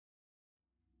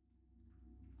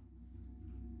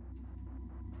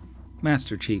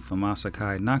Master Chief Amasa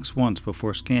Kai knocks once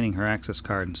before scanning her access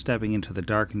card and stepping into the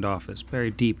darkened office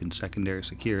buried deep in secondary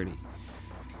security.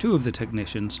 Two of the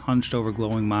technicians, hunched over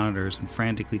glowing monitors and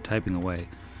frantically typing away,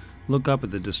 look up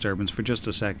at the disturbance for just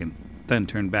a second, then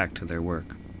turn back to their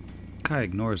work. Kai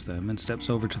ignores them and steps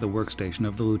over to the workstation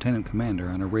of the Lieutenant Commander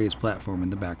on a raised platform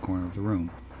in the back corner of the room,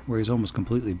 where he's almost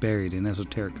completely buried in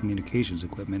esoteric communications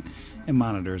equipment and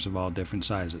monitors of all different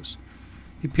sizes.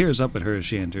 He peers up at her as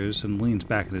she enters and leans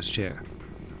back in his chair.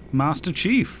 Master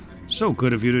Chief, so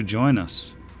good of you to join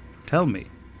us. Tell me,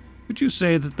 would you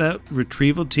say that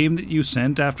retrieval team that you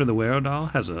sent after the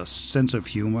Werodal has a sense of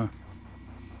humor?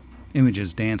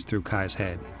 Images dance through Kai's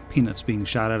head, peanuts being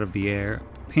shot out of the air,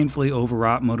 painfully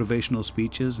overwrought motivational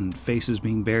speeches, and faces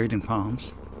being buried in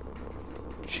palms.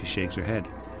 She shakes her head.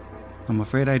 I'm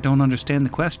afraid I don't understand the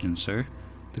question, sir.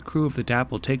 The crew of the DAP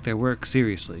will take their work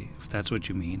seriously, if that's what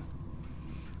you mean.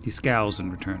 He scowls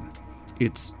in return.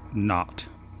 It's not.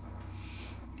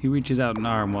 He reaches out an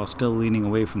arm while still leaning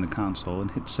away from the console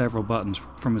and hits several buttons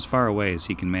from as far away as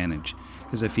he can manage,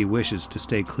 as if he wishes to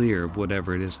stay clear of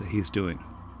whatever it is that he's doing.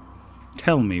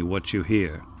 Tell me what you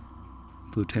hear.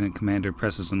 The Lieutenant Commander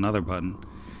presses another button,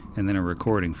 and then a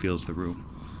recording fills the room.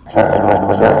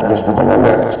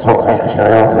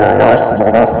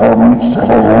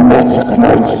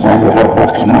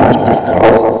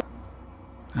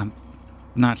 I'm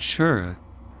not sure. A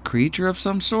creature of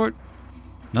some sort?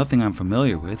 Nothing I'm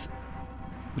familiar with.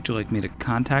 Would you like me to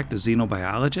contact a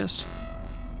xenobiologist?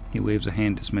 He waves a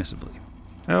hand dismissively.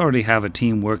 I already have a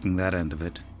team working that end of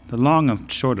it. The long and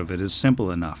short of it is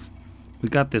simple enough. We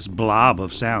got this blob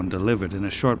of sound delivered in a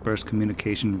short burst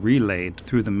communication relayed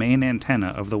through the main antenna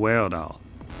of the Werodal.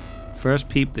 First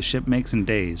peep the ship makes in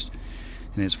days,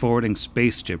 and is forwarding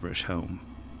space gibberish home.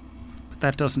 But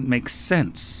that doesn't make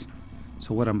sense.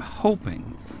 So what I'm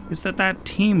hoping is that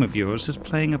team of yours is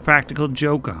playing a practical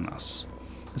joke on us,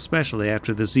 especially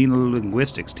after the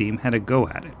xenolinguistics team had a go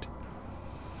at it.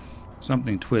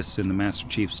 Something twists in the Master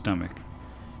Chief's stomach.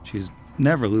 She's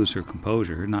never lose her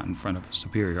composure, not in front of a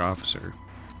superior officer,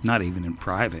 not even in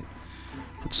private,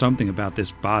 but something about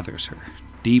this bothers her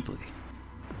deeply.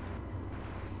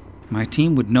 My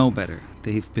team would know better.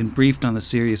 They've been briefed on the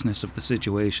seriousness of the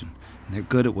situation, and they're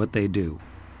good at what they do.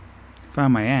 If I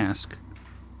may ask,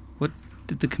 what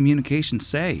did the communication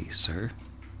say, sir?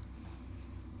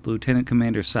 The Lieutenant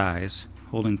Commander sighs,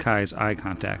 holding Kai's eye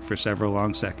contact for several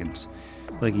long seconds,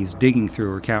 like he's digging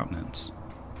through her countenance,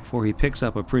 before he picks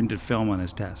up a printed film on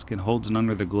his desk and holds it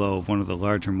under the glow of one of the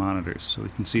larger monitors so he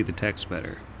can see the text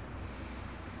better.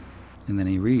 And then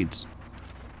he reads,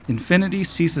 Infinity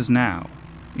ceases now.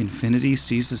 Infinity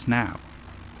ceases now.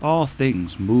 All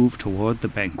things move toward the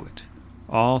banquet.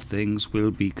 All things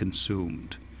will be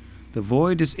consumed. The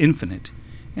void is infinite,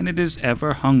 and it is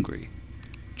ever hungry.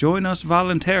 Join us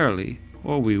voluntarily,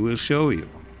 or we will show you.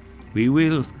 We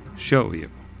will show you.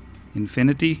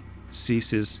 Infinity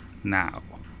ceases now.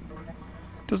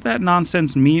 Does that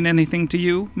nonsense mean anything to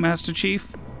you, Master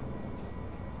Chief?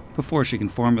 Before she can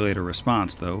formulate a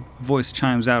response, though, a voice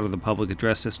chimes out of the public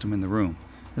address system in the room,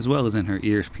 as well as in her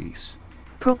earpiece.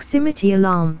 Proximity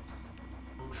alarm.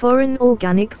 Foreign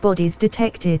organic bodies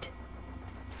detected.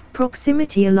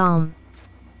 Proximity alarm.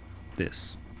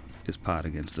 This is Pod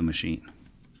Against the Machine.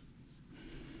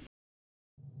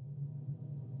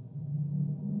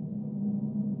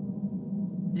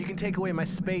 You can take away my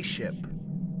spaceship.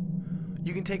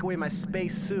 You can take away my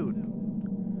space suit.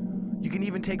 You can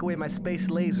even take away my space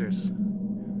lasers.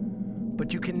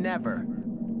 But you can never,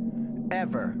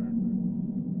 ever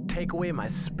take away my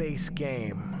space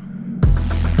game.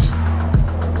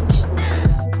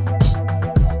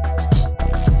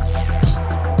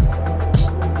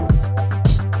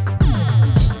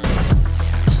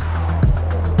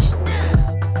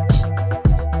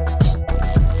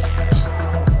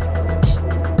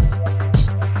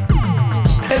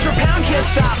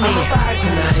 Stop me. I'm on fire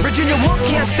tonight. Virginia Woolf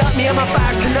can't stop me. I'm on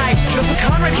fire tonight. Joseph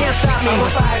Conrad can't stop me. I'm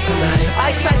on fire tonight. I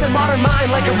excite the modern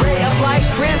mind like a ray of light.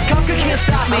 Franz Kafka can't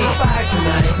stop me. I'm on fire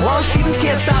tonight. Wallace Stevens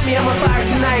can't stop me. I'm on fire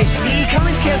tonight. E.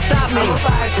 Cummings can't stop me. I'm on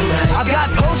fire tonight. I've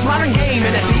got postmodern game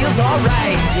and it feels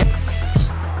alright.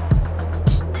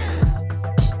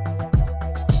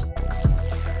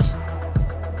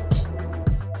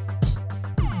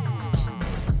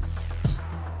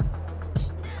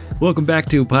 Welcome back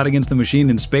to Pod Against the Machine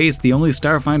in Space, the only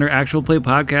Starfinder actual play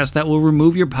podcast that will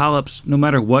remove your polyps no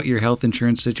matter what your health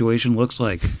insurance situation looks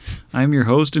like. I'm your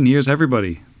host, and here's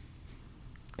everybody.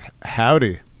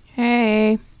 Howdy.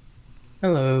 Hey.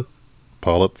 Hello.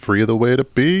 Polyp-free of the way to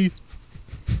be.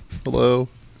 Hello.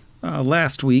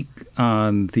 Last week,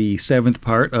 on the 7th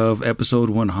part of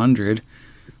episode 100,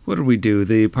 What did we do?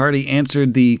 The party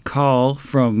answered the call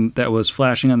that was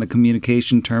flashing on the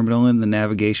communication terminal in the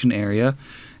navigation area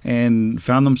and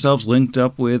found themselves linked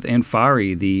up with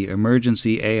Anfari, the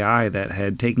emergency AI that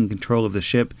had taken control of the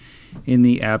ship in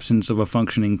the absence of a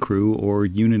functioning crew or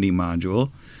Unity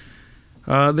module.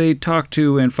 They talked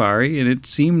to Anfari, and it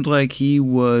seemed like he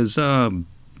was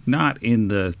not in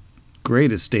the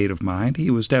greatest state of mind. He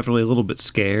was definitely a little bit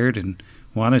scared and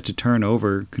wanted to turn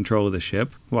over control of the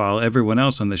ship, while everyone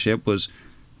else on the ship was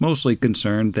mostly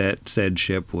concerned that said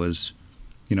ship was,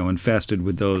 infested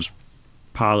with those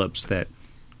polyps that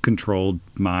controlled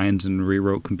minds and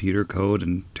rewrote computer code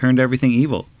and turned everything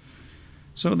evil.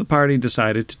 So the party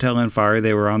decided to tell Anfari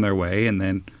they were on their way and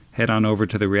then head on over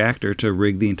to the reactor to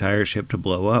rig the entire ship to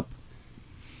blow up.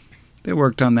 They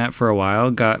worked on that for a while,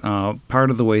 got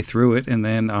part of the way through it, and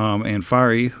then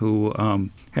Anfari, who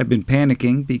had been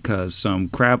panicking because some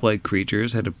crab-like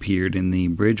creatures had appeared in the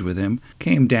bridge with him,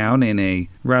 came down in a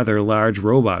rather large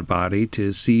robot body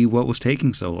to see what was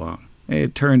taking so long.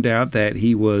 It turned out that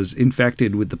he was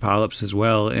infected with the polyps as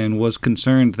well and was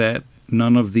concerned that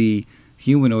none of the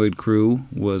humanoid crew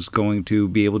was going to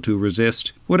be able to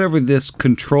resist whatever this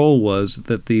control was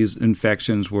that these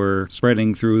infections were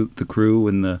spreading through the crew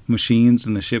and the machines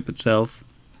and the ship itself.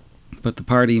 But the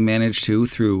party managed to,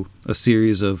 through a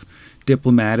series of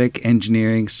diplomatic,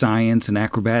 engineering, science, and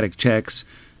acrobatic checks,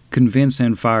 convince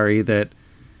Anfari that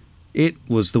it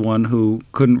was the one who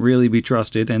couldn't really be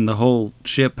trusted, and the whole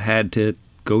ship had to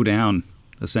go down,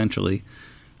 essentially,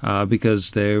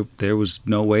 because there was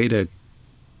no way to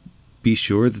be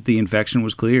sure that the infection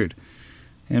was cleared.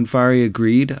 Anfari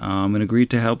agreed, and agreed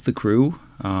to help the crew,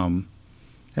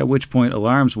 at which point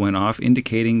alarms went off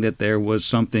indicating that there was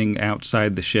something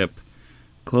outside the ship,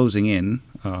 closing in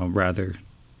rather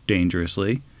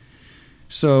dangerously.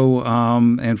 So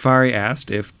Anfari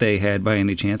asked if they had by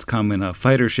any chance come in a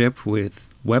fighter ship with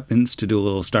weapons to do a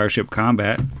little starship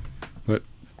combat, but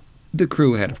the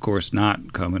crew had of course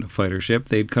not come in a fighter ship.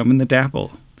 They'd come in the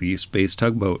Dapple, the space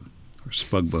tugboat, or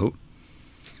spugboat.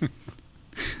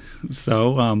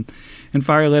 So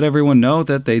Anfari let everyone know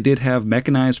that they did have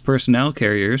mechanized personnel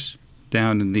carriers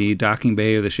down in the docking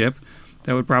bay of the ship.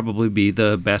 That would probably be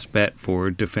the best bet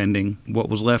for defending what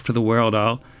was left of the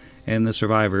Worldall and the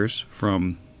survivors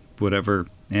from whatever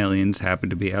aliens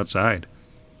happened to be outside.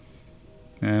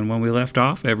 And when we left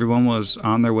off, everyone was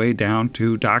on their way down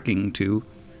to docking to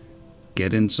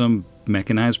get in some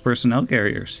mechanized personnel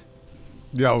carriers.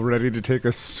 Y'all ready to take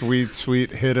a sweet,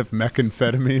 sweet hit of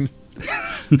methamphetamine?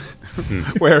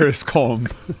 Where is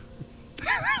Colm?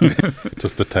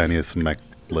 Just the tiniest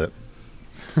mechlet.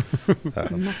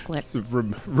 So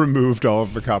removed all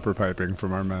of the copper piping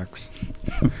from our mechs.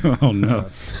 Oh no.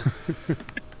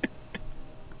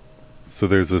 So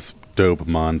there's this dope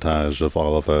montage of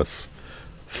all of us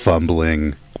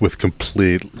fumbling with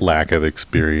complete lack of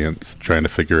experience, trying to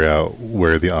figure out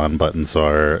where the on buttons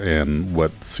are and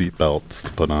what seat belts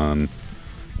to put on.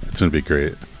 It's going to be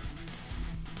great.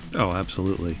 Oh,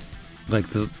 absolutely. Like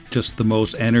just the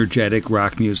most energetic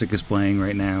rock music is playing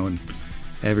right now, and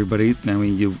everybody,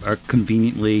 you are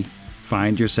conveniently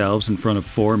find yourselves in front of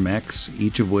 4 mechs,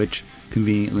 each of which,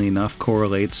 conveniently enough,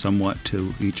 correlates somewhat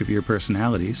to each of your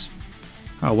personalities.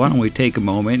 Why don't we take a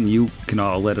moment and you can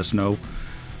all let us know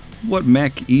what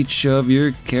mech each of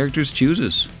your characters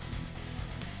chooses.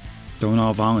 Don't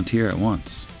all volunteer at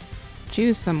once.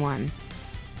 Choose someone.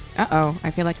 Uh-oh,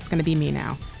 I feel like it's going to be me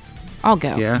now. I'll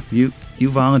go. Yeah, you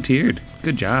volunteered.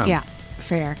 Good job. Yeah,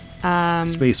 fair.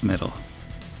 Space medal.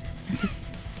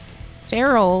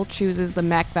 Farrell chooses the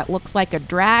mech that looks like a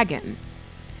dragon.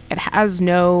 It has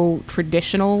no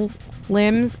traditional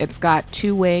limbs. It's got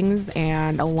 2 wings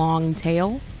and a long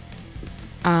tail.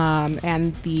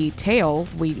 And the tail,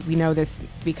 we know this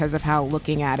because of how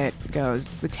looking at it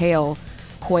goes. The tail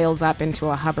coils up into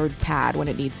a hovered pad when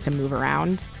it needs to move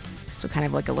around. So kind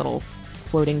of like a little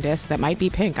floating disc that might be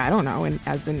pink, I don't know,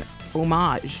 as an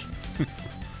homage.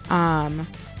 And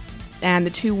the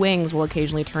 2 wings will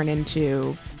occasionally turn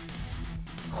into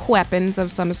weapons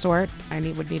of some sort. I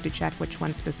would need to check which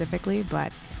one specifically,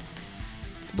 but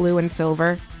it's blue and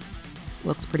silver.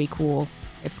 Looks pretty cool.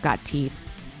 It's got teeth.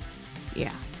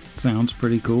 Yeah. Sounds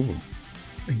pretty cool.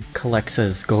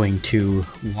 Kalexa's going to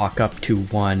walk up to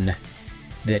one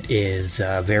that is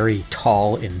very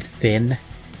tall and thin.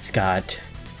 It's got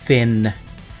thin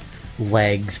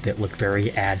legs that look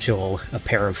very agile, a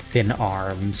pair of thin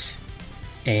arms,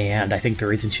 and I think the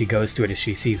reason she goes to it is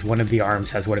she sees one of the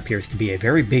arms has what appears to be a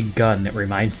very big gun that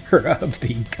reminds her of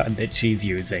the gun that she's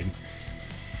using.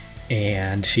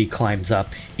 And she climbs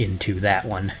up into that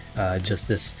one, just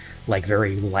this like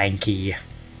very lanky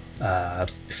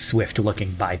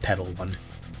swift-looking bipedal one.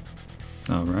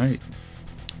 All right.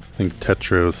 I think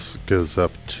Tetros goes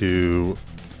up to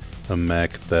a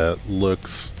mech that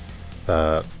looks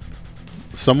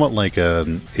somewhat like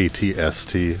an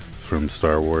AT-ST from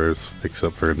Star Wars,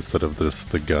 except for instead of just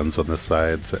the guns on the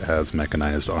sides, it has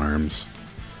mechanized arms.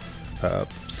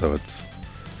 So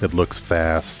it looks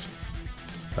fast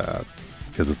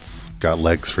because it's got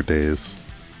legs for days.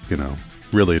 You know,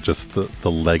 really just the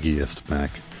leggiest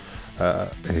mech.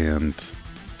 And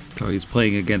So he's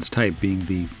playing against type, being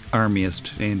the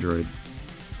armiest android.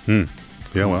 yeah,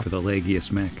 well, For the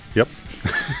leggiest mech. yep,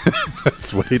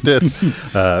 that's what he did.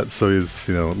 So he's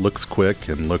looks quick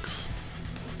and looks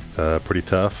pretty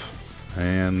tough,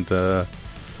 and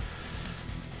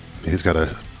he's got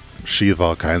to sheath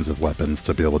all kinds of weapons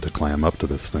to be able to climb up to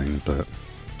this thing, but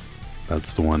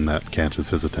that's the one that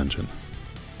catches his attention.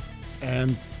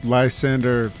 And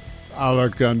Lysander, a la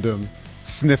Gundam,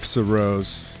 sniffs a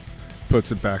rose,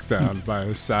 puts it back down by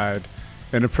his side,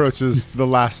 and approaches the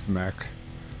last mech,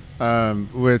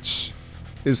 which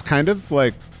is kind of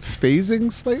like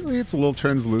phasing slightly. It's a little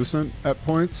translucent at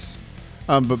points,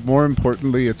 but more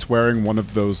importantly, it's wearing one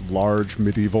of those large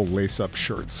medieval lace-up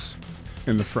shirts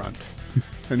in the front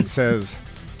and says,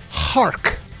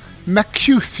 "Hark,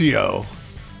 Mercutio,"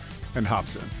 and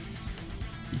hops in.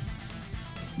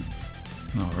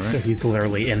 All So right. he's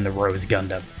literally in the Rose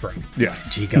Gundam from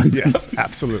Yes. G-Gundam. Yes,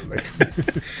 absolutely.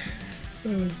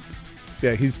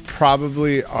 Yeah, he's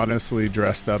probably honestly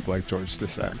dressed up like George the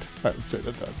Sand. I would say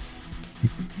that's...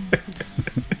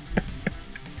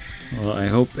 Well, I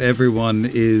hope everyone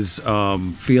is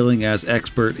feeling as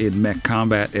expert in mech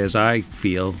combat as I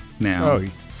feel now, Oh,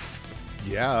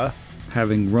 yeah.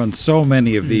 having run so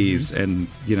many of these, and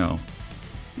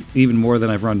even more than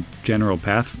I've run General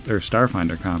Path or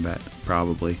Starfinder combat,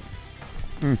 probably.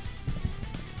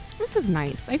 This is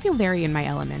nice. I feel very in my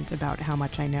element about how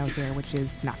much I know here, which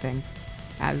is nothing.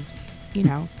 As,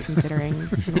 considering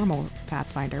normal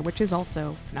Pathfinder, which is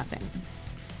also nothing.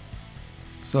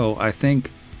 So I think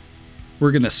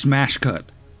we're gonna smash cut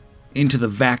into the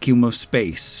vacuum of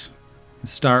space.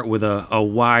 Start with a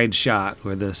wide shot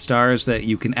where the stars that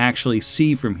you can actually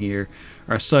see from here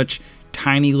are such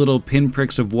tiny little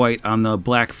pinpricks of white on the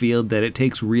black field that it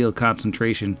takes real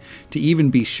concentration to even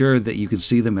be sure that you can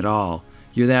see them at all.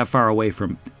 You're that far away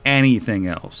from anything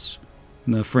else.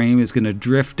 And the frame is going to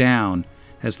drift down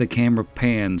as the camera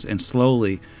pans, and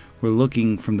slowly we're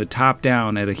looking from the top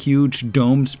down at a huge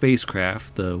domed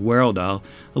spacecraft, the Werldal,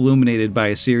 illuminated by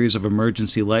a series of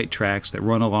emergency light tracks that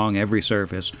run along every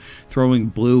surface, throwing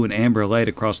blue and amber light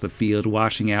across the field,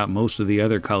 washing out most of the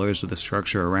other colors of the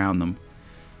structure around them.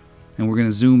 And we're going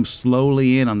to zoom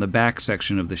slowly in on the back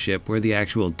section of the ship where the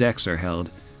actual decks are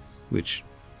held, which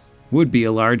would be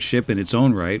a large ship in its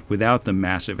own right without the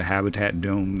massive habitat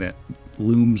dome that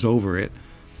looms over it.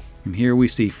 And here we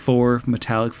see 4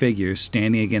 metallic figures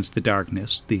standing against the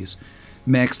darkness, these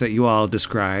mechs that you all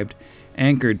described,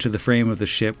 anchored to the frame of the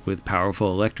ship with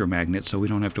powerful electromagnets so we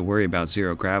don't have to worry about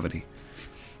zero gravity.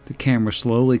 The camera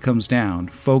slowly comes down,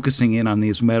 focusing in on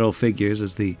these metal figures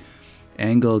as the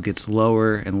angle gets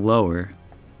lower and lower.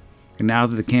 And now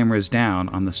that the camera is down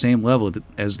on the same level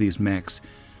as these mechs,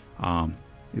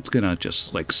 it's gonna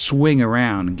just like swing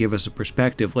around and give us a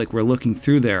perspective like we're looking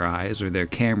through their eyes or their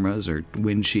cameras or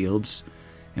windshields,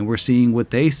 and we're seeing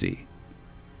what they see.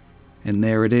 And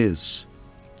there it is,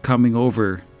 coming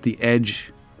over the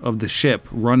edge of the ship,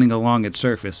 running along its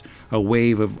surface, a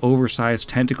wave of oversized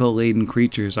tentacle-laden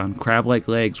creatures on crab-like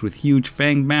legs with huge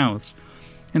fanged mouths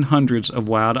and hundreds of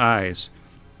wild eyes,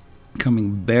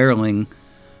 coming barreling,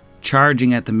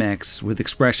 charging at the mechs with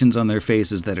expressions on their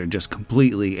faces that are just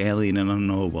completely alien and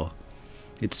unknowable.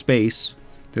 It's space.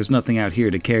 There's nothing out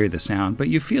here to carry the sound, but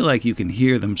you feel like you can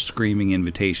hear them screaming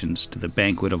invitations to the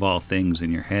banquet of all things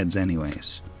in your heads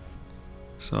anyways.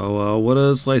 So, what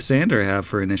does Lysander have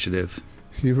for initiative?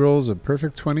 He rolls a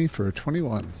perfect 20 for a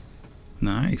 21.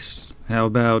 Nice. How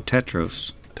about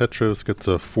Tetros? Tetros gets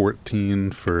a 14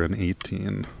 for an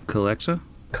 18. Calexa?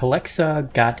 Calexa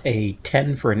got a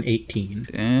 10 for an 18.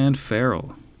 And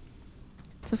Farrell.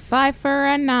 It's a 5 for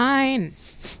a 9.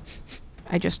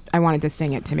 I wanted to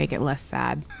sing it to make it less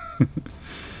sad.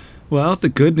 Well, the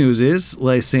good news is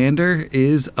Lysander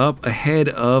is up ahead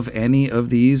of any of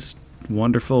these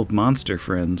wonderful monster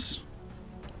friends.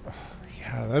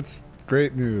 Yeah, that's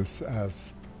great news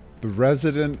as the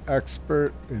resident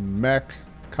expert in mech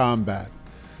combat.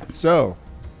 So,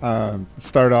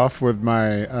 start off with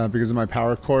my, because of my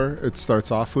power core, it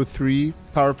starts off with 3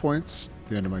 power points. At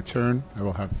the end of my turn, I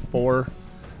will have 4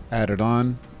 added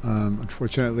on.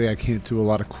 Unfortunately, I can't do a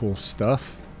lot of cool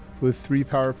stuff with 3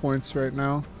 power points right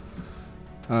now.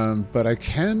 But I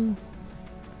can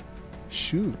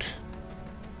shoot.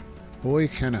 Boy,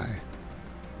 can I.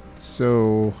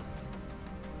 So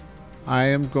I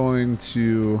am going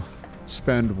to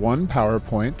spend 1 power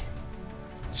point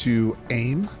to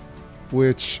aim,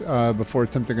 which before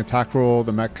attempting attack roll,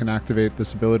 the mech can activate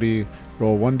this ability,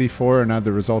 roll 1d4 and add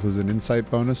the result as an insight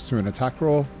bonus to an attack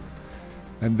roll.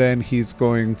 And then he's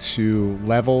going to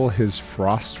level his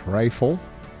frost rifle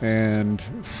and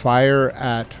fire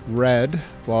at Red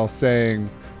while saying,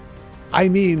 "I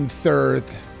mean, Third,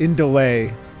 in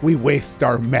delay, we waste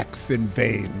our mechs in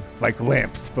vain, like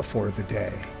lamps before the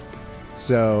day."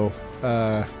 So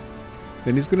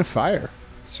then he's going to fire.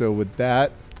 So with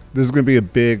that, this is going to be a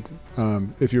big,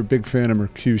 if you're a big fan of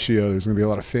Mercutio, there's going to be a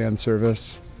lot of fan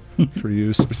service for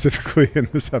you specifically in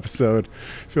this episode.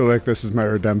 I feel like this is my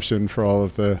redemption for all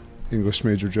of the English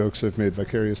major jokes I've made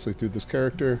vicariously through this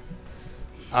character.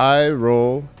 I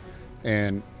roll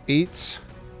an 8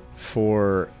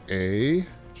 for a...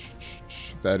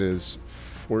 that is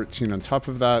 14 on top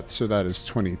of that, so that is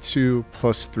 22,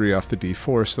 plus 3 off the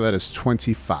d4, so that is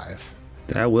 25.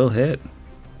 That will hit.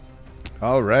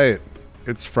 All right.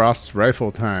 It's frost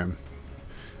rifle time.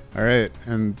 All right,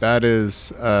 and that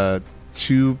is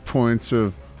 2 points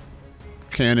of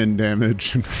cannon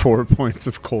damage and 4 points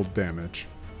of cold damage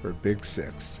for a big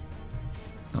 6.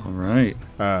 All right.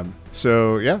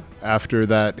 So, yeah, after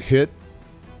that hit,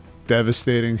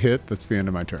 devastating hit, that's the end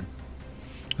of my turn.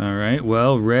 All right.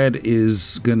 Well, Red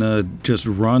is going to just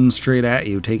run straight at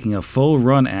you, taking a full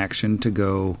run action to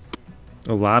go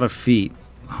a lot of feet,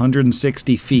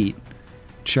 160 feet,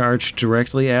 charged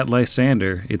directly at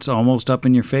Lysander. It's almost up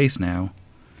in your face now.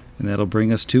 And that'll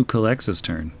bring us to Calexa's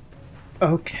turn.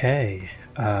 Okay.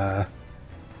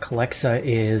 Calexa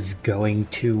is going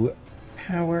to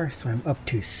power, so I'm up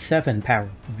to 7 power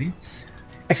points.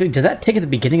 Actually, did that take at the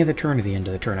beginning of the turn or the end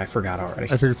of the turn? I forgot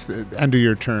already. I think it's the end of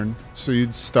your turn. So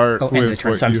you'd start end with of the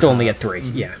turn. what So I'm you still only have. at 3.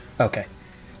 Yeah. Okay.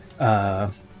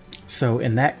 So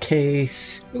in that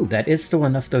case, that is still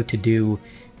enough though to do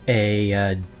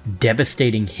a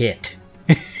devastating hit.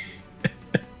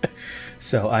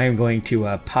 So I am going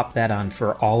to pop that on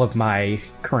for all of my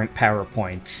current power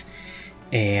points,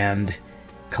 and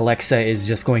Calexa is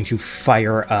just going to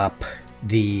fire up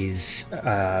these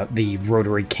the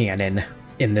rotary cannon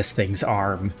in this thing's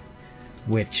arm,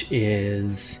 which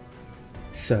is,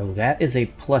 so that is a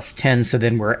plus 10. So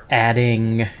then we're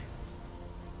adding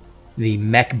the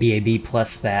mech BAB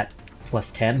plus that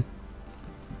plus 10.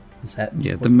 Is that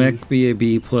The mech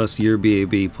BAB plus your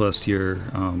BAB plus your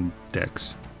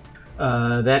dex.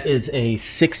 That is a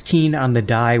 16 on the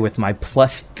die with my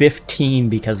plus 15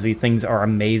 because these things are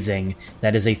amazing.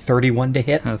 That is a 31 to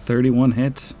hit. 31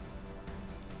 hits.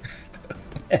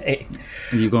 Hey.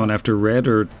 Are you going after Red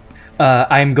or?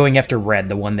 I'm going after Red,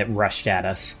 the one that rushed at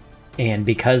us. And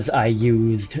because I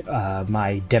used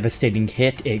my devastating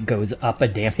hit, it goes up a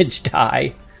damage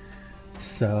die.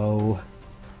 So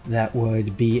that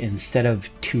would be, instead of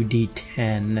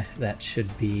 2d10, that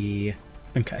should be...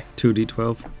 Okay.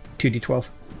 2d12? 2d12?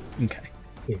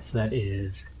 Okay. So that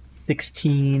is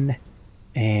 16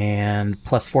 and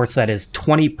plus 4, so that is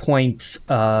 20 points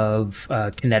of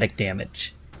kinetic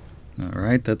damage. All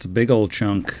right, that's a big old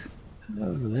chunk.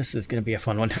 Oh, this is going to be a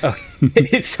fun one. Oh,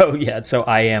 so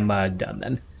I am done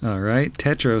then. All right,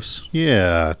 Tetros.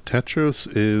 Yeah,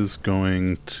 Tetros is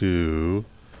going to,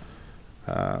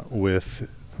 with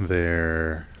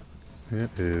their,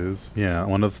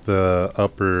 one of the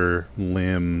upper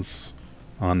limbs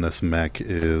on this mech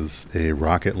is a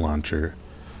rocket launcher,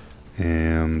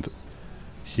 and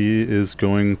they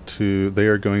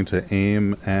are going to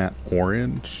aim at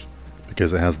Orange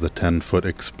because it has the 10-foot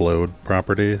explode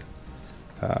property.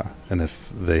 And if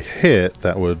they hit,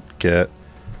 that would get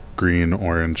green,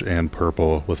 orange, and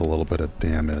purple with a little bit of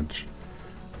damage.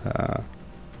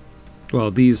 Well,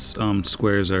 these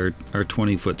squares are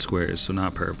 20-foot squares, so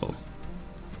not purple.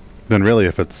 Then really,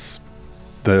 if it's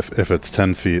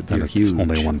 10 feet, then You're it's huge.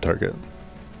 only one target.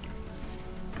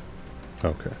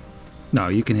 Okay. No,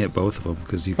 you can hit both of them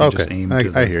because you can just aim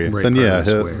to the I hear you. right Then part of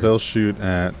the square. they'll shoot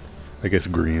at, I guess,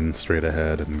 green straight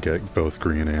ahead and get both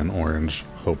green and orange,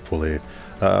 hopefully.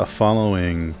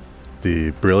 Following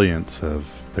the brilliance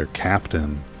of their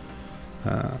captain,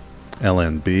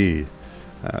 LNB,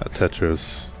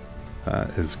 Tetros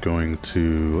is going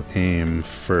to aim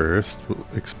first,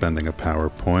 expending a power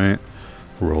point.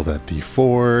 Roll that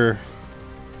d4.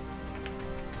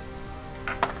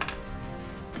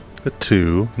 A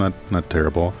 2, not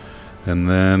terrible. And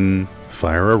then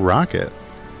fire a rocket.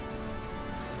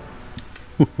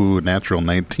 Ooh, natural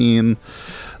 19.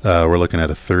 We're looking at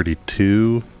a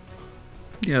 32.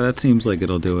 Yeah, that seems like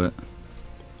it'll do it.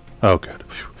 Oh, good.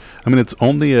 Phew. I mean, it's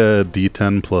only a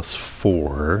D10 plus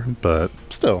 4, but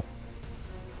still.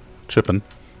 Chipping.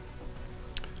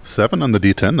 7 on the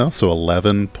D10 now, so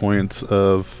 11 points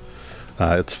of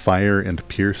its fire and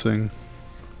piercing.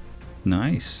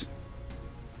 Nice.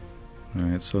 All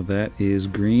right, so that is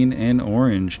green and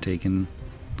orange taking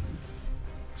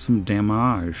some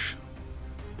damage.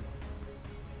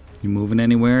 You moving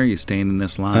anywhere? Or you staying in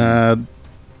this line?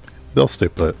 They'll stay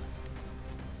put.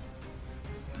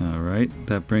 All right,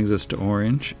 that brings us to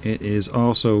orange. It is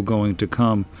also going to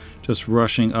come just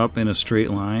rushing up in a straight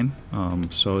line.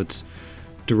 So it's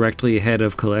directly ahead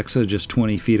of Calexa, just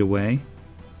 20 feet away.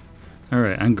 All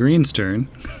right, on green's turn.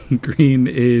 Green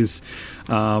is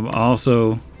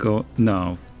also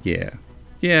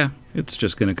Yeah, it's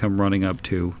just going to come running up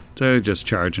too. They're just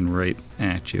charging right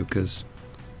at you because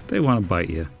they want to bite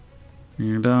you.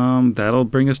 And that'll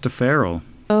bring us to Feral.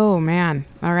 Oh, man.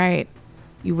 All right.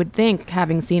 You would think,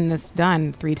 having seen this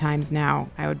done 3 times now,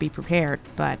 I would be prepared,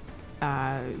 but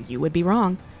you would be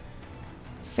wrong.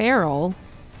 Feral,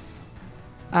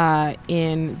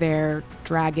 in their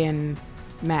dragon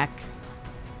mech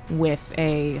with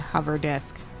a hover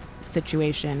disc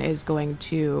situation, is going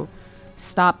to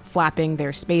stop flapping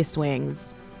their space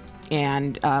wings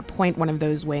and point one of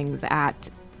those wings at,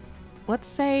 let's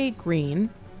say, green.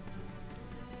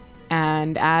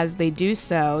 And as they do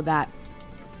so, that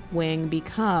wing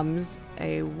becomes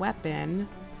a weapon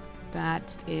that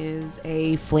is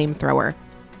a flamethrower.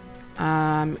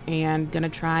 And gonna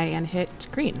try and hit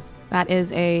green. That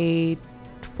is a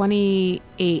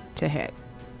 28 to hit.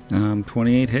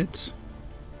 28 hits.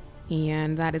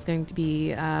 And that is going to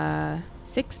be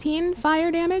 16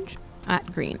 fire damage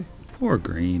at green. Poor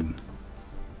green.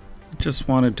 It just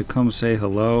wanted to come say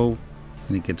hello,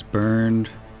 and it gets burned.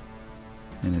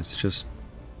 And it's just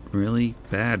really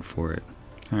bad for it.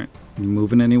 Alright, you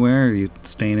moving anywhere, or are you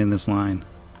staying in this line?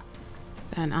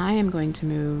 Then I am going to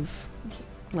move,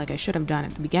 like I should have done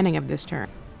at the beginning of this turn,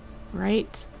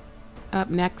 right up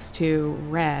next to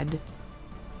red.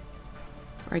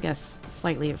 Or I guess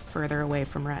slightly further away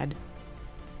from red.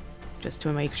 Just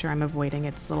to make sure I'm avoiding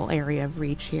its little area of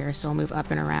reach here. So I'll move up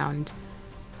and around.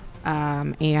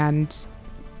 And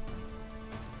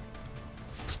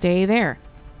stay there.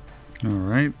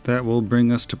 Alright, that will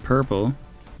bring us to purple.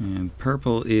 And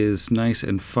purple is nice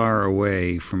and far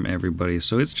away from everybody,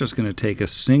 so it's just going to take a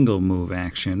single move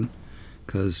action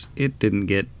because it didn't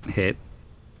get hit.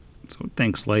 So it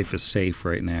thinks life is safe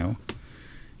right now.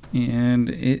 And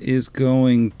it is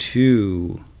going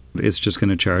to... It's just going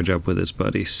to charge up with its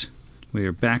buddies. We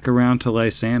are back around to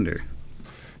Lysander.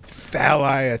 Shall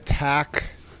I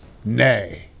attack?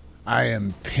 Nay, I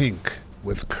am pink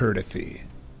with courtesy.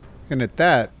 And at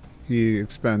that, he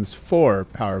expends 4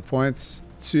 power points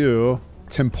to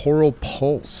Temporal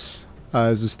Pulse.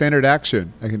 As a standard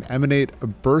action, I can emanate a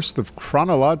burst of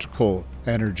chronological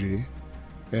energy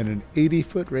in an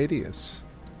 80-foot radius.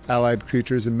 Allied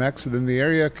creatures and mechs within the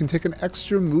area can take an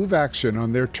extra move action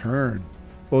on their turn,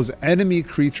 while as enemy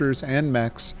creatures and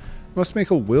mechs must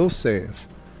make a will save.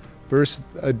 Versus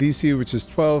a DC which is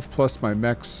 12 plus my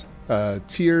mech's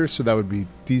tier, so that would be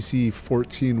DC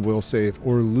 14 will save,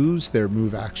 or lose their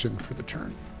move action for the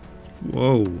turn.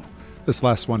 Whoa. This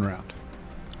lasts 1 round.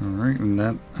 Alright, and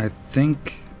that, I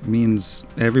think, means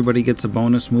everybody gets a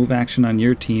bonus move action on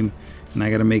your team, and I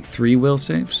gotta make 3 will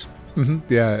saves?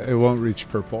 Yeah, it won't reach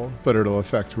purple, but it'll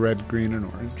affect red, green, and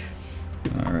orange.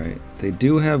 Alright, they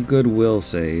do have good will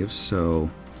saves,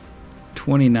 so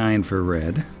 29 for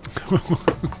red.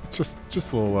 just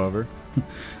a little over.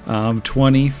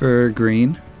 20 for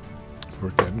green.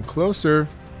 We're getting closer.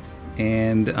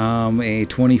 And a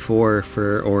 24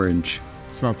 for orange.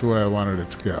 It's not the way I wanted it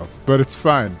to go, but it's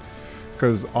fine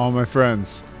because all my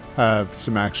friends have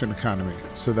some action economy.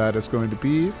 So that is going to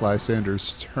be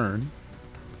Lysander's turn.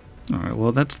 Alright,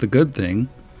 well, that's the good thing.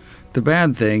 The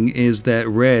bad thing is that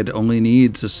red only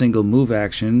needs a single move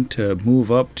action to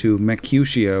move up to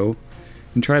Mercutio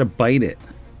and try to bite it.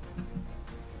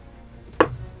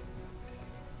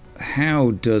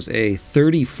 How does a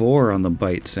 34 on the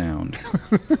bite sound?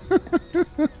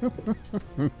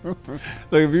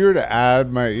 Like if you were to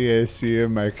add my EAC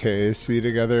and my KAC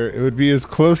together, it would be as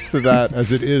close to that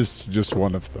as it is to just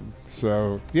one of them.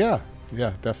 So yeah,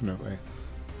 definitely.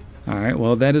 Alright,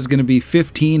 well, that is going to be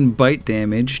 15 bite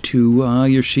damage to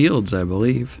your shields, I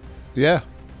believe. Yeah,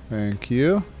 thank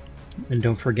you. And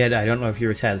don't forget, I don't know if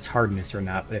yours has hardness or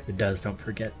not, but if it does, don't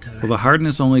forget. Well, the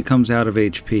hardness only comes out of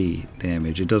HP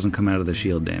damage. It doesn't come out of the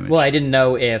shield damage. Well, I didn't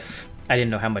know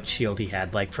how much shield he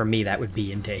had. Like, for me, that would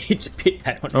be into HP.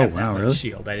 I don't have that much really?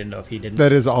 shield. I didn't know if he didn't.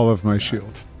 That is all of my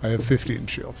shield. I have 15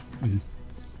 shield.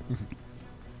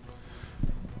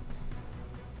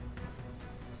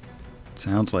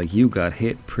 Sounds like you got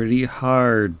hit pretty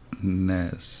hard,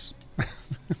 Ness.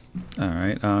 All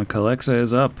right, Calexa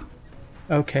is up.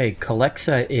 Okay,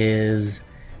 Calexa is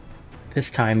this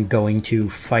time going to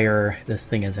fire this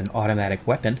thing as an automatic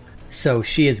weapon. So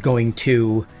she is going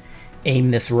to aim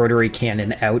this rotary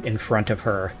cannon out in front of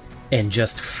her and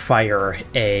just fire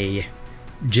a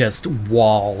just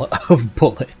wall of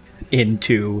bullets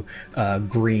into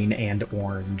green and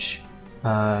orange.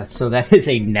 So that is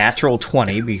a natural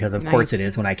 20, because of course it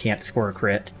is when I can't score a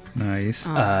crit. Nice.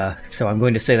 So I'm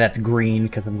going to say that's green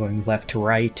because I'm going left to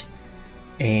right.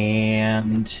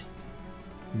 And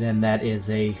then that is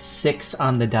a 6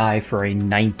 on the die for a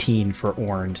 19 for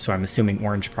orange. So I'm assuming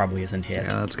orange probably isn't hit.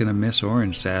 Yeah, that's going to miss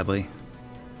orange, sadly.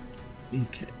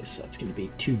 Okay, so that's going to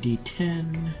be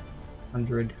 2d10,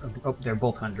 100. Oh, they're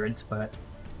both hundreds, but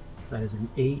that is an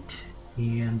 8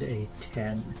 and a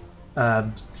 10.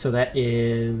 So that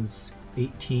is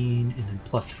 18 and then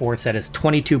plus 4, so that is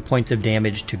 22 points of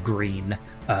damage to green,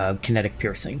 kinetic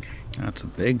piercing. That's a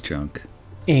big chunk.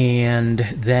 And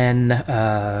then,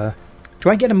 do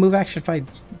I get a move action if I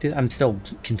do? I'm still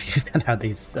confused on how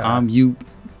these...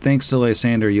 Thanks to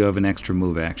Lysander, you have an extra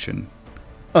move action.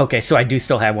 Okay, so I do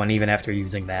still have one even after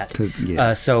using that.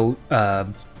 Yeah. So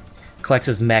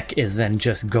Calexa's mech is then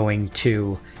just going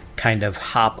to kind of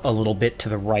hop a little bit to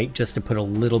the right just to put a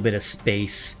little bit of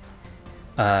space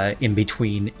in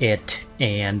between it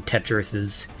and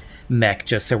Tetras's mech,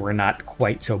 just so we're not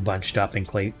quite so bunched up in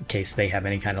case they have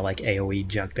any kind of like AoE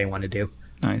junk they want to do.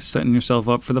 Nice, setting yourself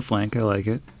up for the flank. I like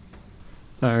it.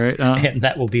 All right. And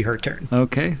that will be her turn.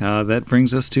 Okay, that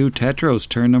brings us to Tetros,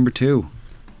 turn number 2.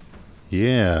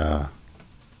 Yeah.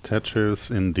 Tetros,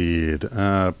 indeed.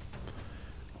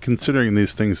 Considering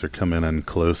these things are coming in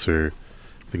closer,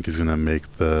 I think he's going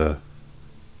to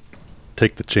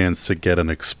take the chance to get an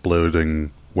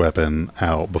exploding weapon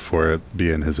out before it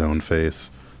be in his own face.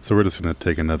 So we're just going to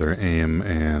take another aim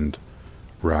and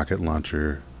rocket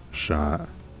launcher shot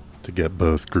to get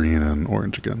both green and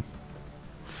orange again.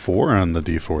 4 on the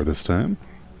D4 this time.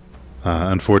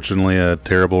 Unfortunately, a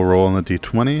terrible roll on the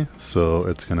D20, so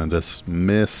it's going to just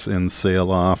miss and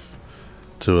sail off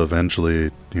to eventually,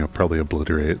 probably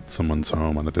obliterate someone's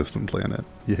home on a distant planet.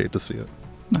 You hate to see it.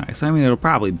 Nice. I mean, it'll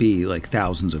probably be like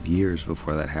thousands of years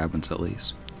before that happens, at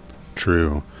least.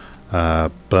 True.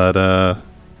 But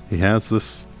he has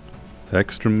this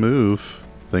extra move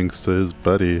thanks to his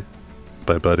buddy.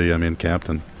 By buddy, I mean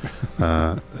captain.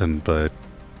 And by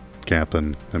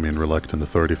captain, I mean reluctant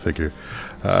authority figure.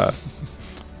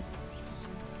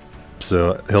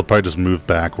 So he'll probably just move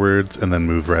backwards and then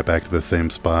move right back to the same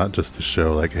spot just to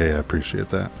show, like, hey, I appreciate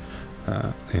that.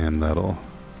 And that'll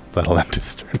end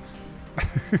his turn.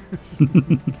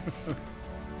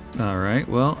 All right.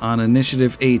 Well, on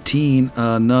initiative 18,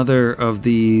 another of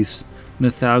these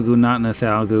Nathalgu, not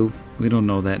Nathalgu, we don't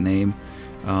know that name,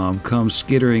 comes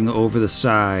skittering over the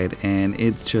side, and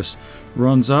it just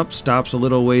runs up, stops a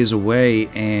little ways away,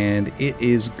 and it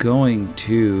is going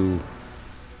to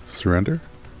surrender.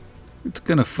 It's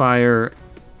gonna fire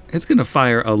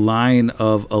a line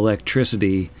of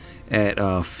electricity at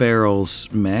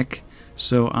Farrell's mech.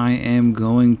 So I am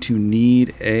going to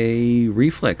need a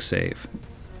reflex save.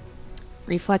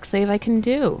 Reflex save I can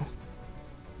do.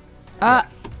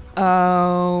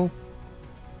 Uh-oh.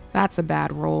 That's a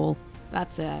bad roll.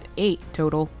 That's a 8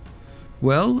 total.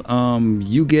 Well,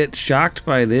 you get shocked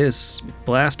by this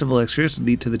blast of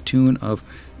electricity to the tune of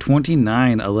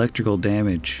 29 electrical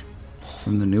damage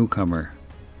from the newcomer.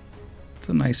 It's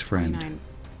a nice friend. 29.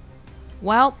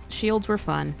 Well, shields were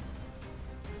fun.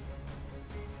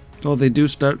 Well, they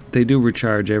do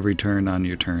recharge every turn on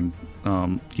your turn,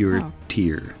 your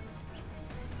tier.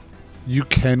 You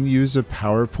can use a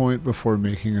PowerPoint before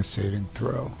making a saving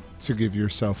throw to give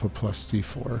yourself a plus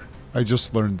D4. I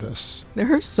just learned this.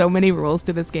 There are so many rules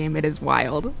to this game, it is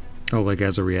wild. Oh, like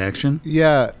as a reaction?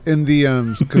 Yeah, in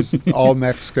the, because all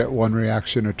mechs get one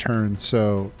reaction a turn,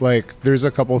 so, like, there's a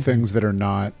couple things that are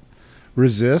not.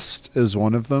 Resist is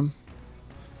one of them,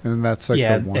 and that's like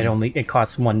the one. It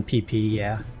costs 1 PP,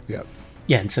 yeah. Yep.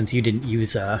 Yeah, and since you didn't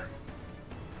use a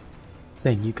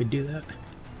thing, you could do that.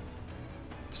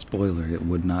 Spoiler, it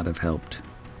would not have helped.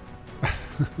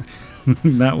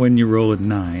 Not when you roll a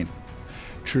 9.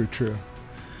 True.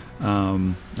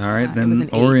 All right, It then was an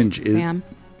 8, orange is... Sam.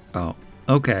 Oh,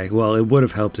 okay. Well, it would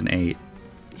have helped an 8.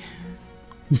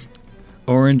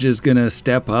 Orange is going to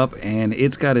step up, and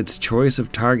it's got its choice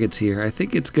of targets here. I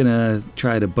think it's going to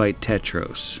try to bite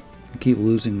Tetros. I keep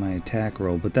losing my attack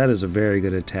roll, but that is a very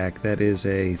good attack. That is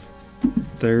a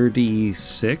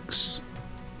 36.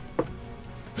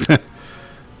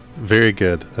 Very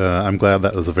good. I'm glad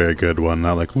that was a very good one.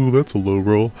 Not like, ooh, that's a low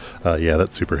roll. Yeah,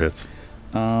 that super hits.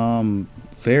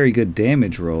 Very good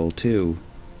damage roll, too.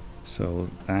 So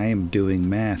I am doing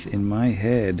math in my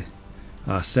head.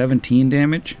 17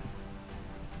 damage.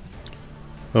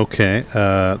 Okay.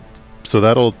 So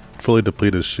that'll fully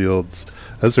deplete his shields.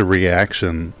 As a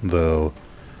reaction, though,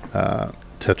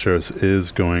 Tetros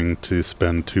is going to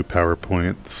spend 2 power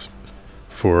points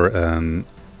for an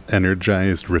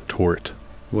energized retort.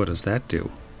 What does that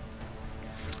do?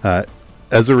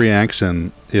 As a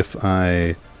reaction, if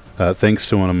I, thanks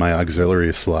to one of my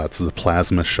auxiliary slots, the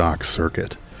plasma shock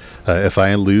circuit, if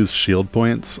I lose shield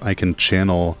points, I can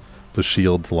channel the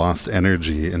shield's lost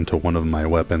energy into one of my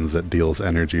weapons that deals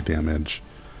energy damage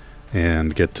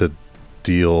and get to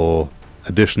deal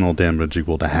additional damage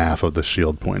equal to half of the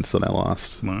shield points that I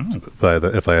lost. Wow.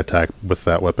 If I attack with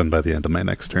that weapon by the end of my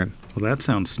next turn. Well, that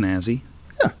sounds snazzy.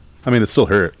 Yeah. I mean, it still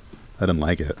hurt. I didn't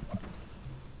like it.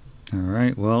 All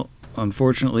right. Well,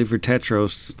 unfortunately for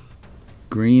Tetros,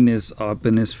 green is up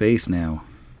in his face now.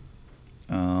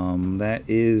 That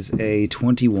is a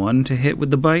 21 to hit with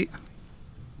the bite.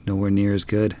 Nowhere near as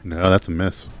good. No, that's a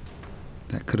miss.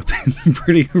 That could have been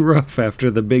pretty rough after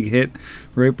the big hit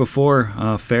right before.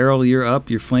 Farrell, you're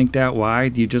up. You're flanked out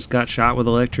wide. You just got shot with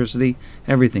electricity.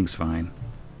 Everything's fine.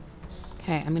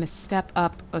 Okay, I'm going to step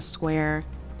up a square.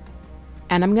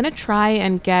 And I'm going to try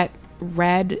and get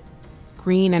red,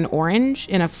 green, and orange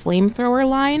in a flamethrower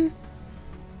line.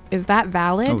 Is that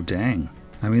valid? Oh, dang.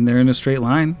 I mean, they're in a straight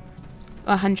line.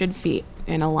 100 feet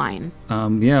in a line.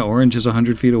 Yeah, orange is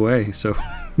 100 feet away, so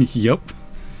yup.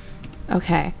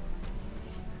 Okay.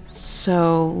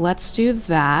 So let's do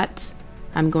that.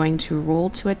 I'm going to roll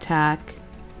to attack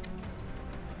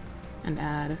and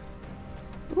add.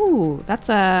 Ooh, that's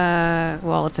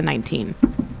it's a 19.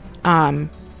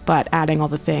 But adding all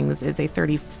the things is a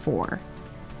 34.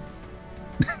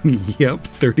 Yep,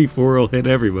 34 will hit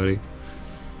everybody.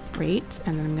 Great.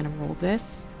 And then I'm going to roll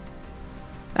this.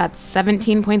 That's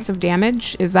 17 points of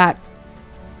damage. Is that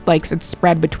like it's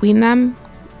spread between them?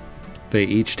 They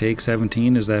each take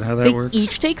 17? Is that how that works? They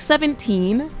each take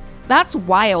 17? That's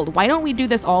wild. Why don't we do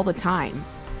this all the time?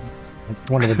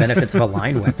 It's one of the benefits of a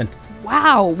line weapon.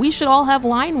 Wow, we should all have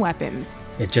line weapons.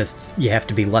 It just, you have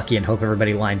to be lucky and hope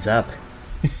everybody lines up.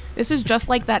 This is just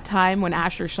like that time when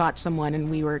Asher shot someone and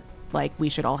we were like, we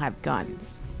should all have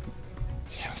guns.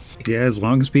 Yes. Yeah, as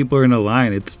long as people are in a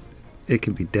line, it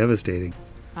can be devastating.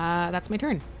 That's my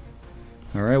turn.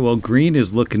 All right, well,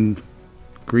 green's looking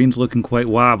quite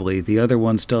wobbly. The other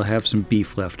ones still have some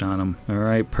beef left on them. All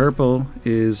right, purple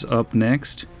is up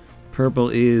next. Purple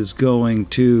is going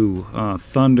to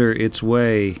thunder its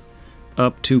way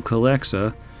up to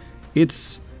Calexa.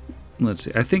 Let's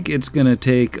see, I think it's going to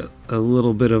take a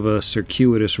little bit of a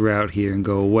circuitous route here and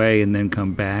go away and then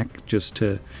come back because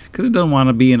it doesn't want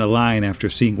to be in a line after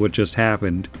seeing what just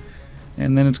happened.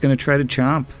 And then it's going to try to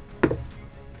chomp.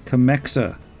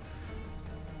 Camexa.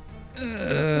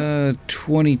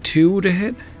 22 to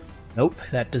hit? Nope,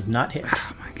 that does not hit.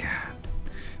 Oh my god.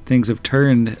 Things have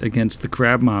turned against the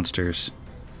crab monsters.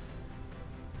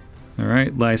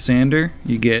 Alright, Lysander,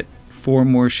 you get 4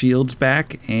 more shields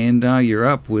back, and you're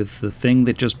up with the thing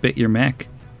that just bit your mech.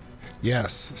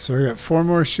 Yes, so I got 4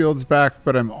 more shields back,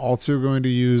 but I'm also going to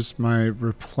use my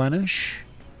replenish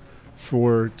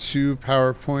for 2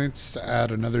 power points to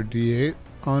add another D8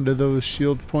 onto those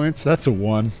shield points. That's a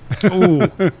 1.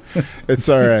 Ooh. It's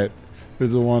all right.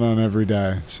 There's a 1 on every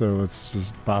die, so let's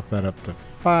just pop that up to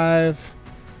 5.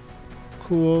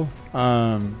 Cool.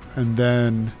 And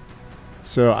then,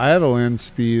 so I have a land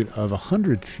speed of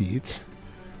 100 feet,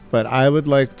 but I would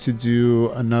like to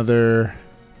do another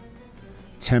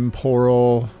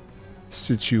temporal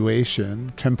situation,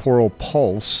 temporal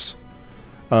pulse,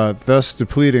 thus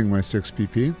depleting my 6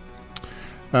 PP.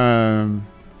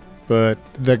 But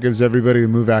that gives everybody a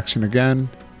move action again.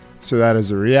 So that is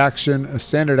a reaction, a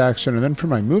standard action, and then for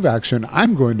my move action,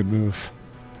 I'm going to move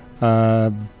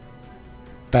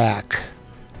back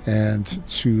and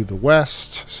to the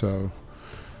west. So,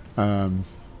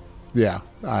 yeah,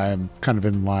 I'm kind of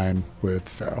in line with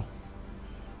Farrell.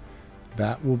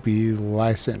 That will be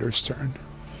Lysander's turn.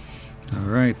 All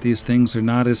right, these things are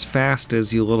not as fast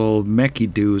as you little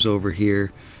mechy doos over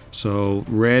here. So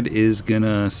red is going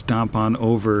to stomp on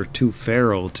over to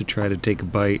Farrell to try to take a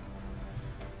bite.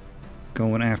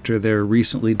 Going after their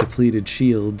recently depleted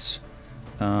shields.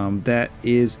 That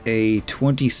is a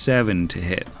 27 to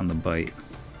hit on the bite.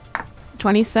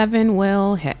 27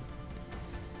 will hit.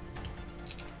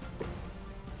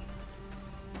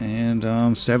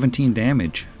 And 17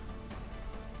 damage.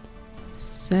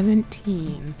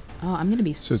 17. Oh, I'm going to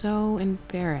be so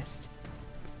embarrassed.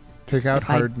 Take out If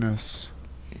I- hardness.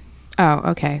 Oh,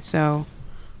 okay. So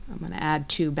I'm going to add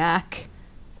 2 back.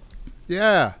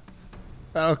 Yeah.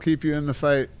 That'll keep you in the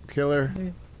fight, killer.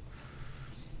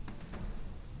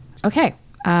 Okay.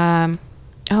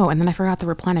 Oh, and then I forgot the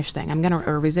replenish thing.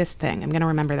 Or resist thing. I'm going to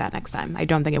remember that next time. I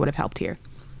don't think it would have helped here.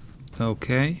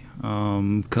 Okay.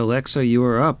 Calexa, you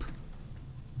are up.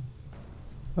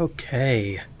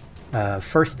 Okay.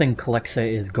 First thing Calexa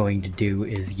is going to do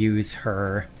is use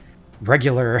her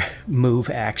regular move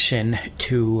action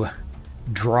to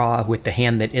draw with the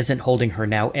hand that isn't holding her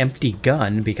now empty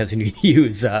gun, because when you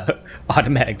use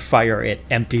automatic fire, it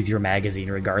empties your magazine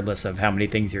regardless of how many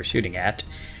things you're shooting at.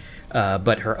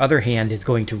 But her other hand is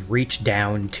going to reach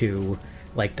down to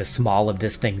like the small of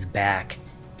this thing's back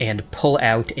and pull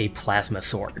out a plasma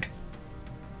sword.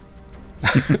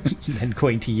 Then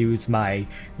going to use my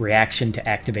reaction to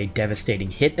activate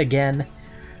Devastating Hit again.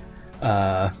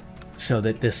 So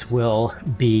that this will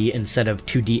be, instead of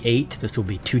 2d8, this will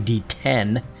be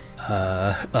 2d10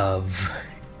 of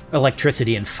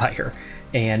electricity and fire.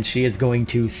 And she is going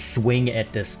to swing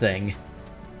at this thing.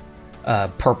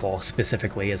 Purple,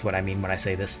 specifically, is what I mean when I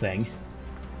say this thing.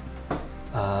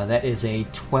 That is a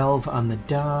 12 on the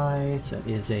dice. That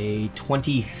is a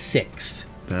 26.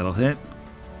 That'll hit.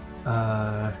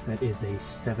 That is a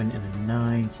 7 and a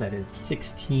 9, so that is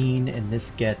 16, and this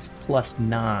gets plus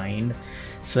 9,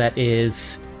 so that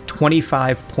is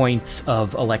 25 points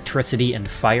of electricity and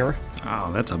fire.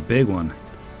 Oh, that's a big one.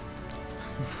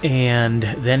 And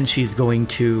then she's going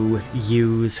to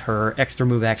use her extra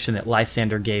move action that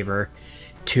Lysander gave her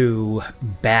to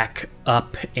back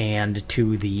up and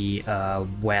to the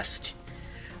west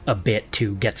a bit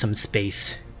to get some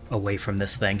space away from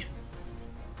this thing.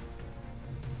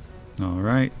 All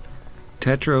right.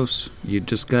 Tetros, you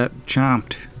just got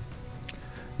chomped.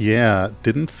 Yeah,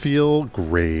 didn't feel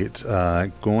great.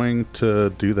 Going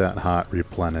to do that hot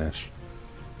replenish.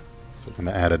 So I'm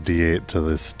going to add a d8 to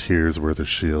this tier's worth of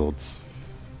shields.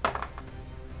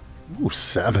 Ooh,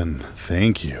 7.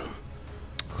 Thank you.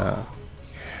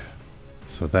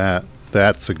 So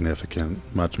that's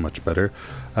significant. Much, much better.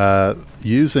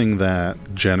 Using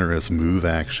that generous move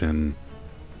action,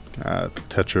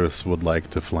 Tetros would like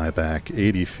to fly back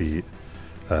 80 feet,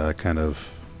 kind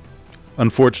of,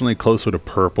 unfortunately, closer to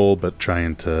purple, but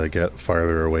trying to get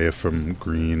farther away from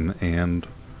green and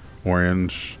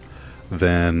orange.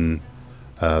 Then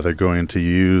they're going to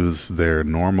use their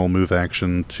normal move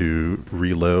action to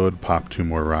reload, pop 2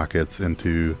 more rockets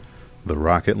into the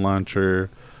rocket launcher,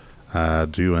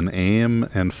 do an aim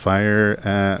and fire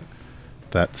at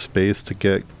that space to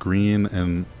get green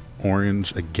and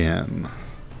orange again.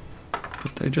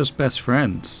 But they're just best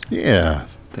friends. Yeah,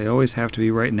 They always have to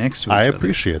be right next to each I other.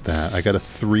 appreciate that. I got a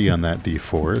 3 on that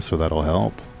d4, so that'll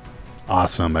help.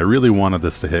 Awesome. I really wanted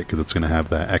this to hit because it's going to have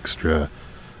that extra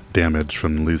damage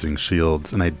from losing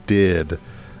shields, and I did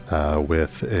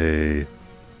with a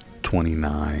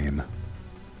 29.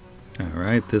 All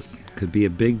right, this could be a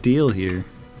big deal here.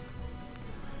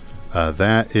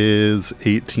 That is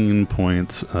 18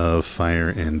 points of fire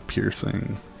and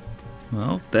piercing.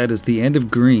 Well, that is the end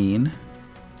of green,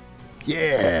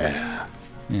 Yeah!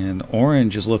 and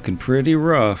orange is looking pretty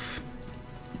rough.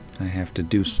 I have to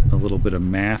do a little bit of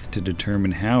math to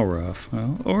determine how rough.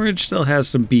 Well, orange still has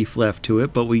some beef left to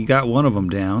it, but we got one of them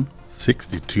down.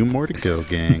 62 more to go,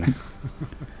 gang.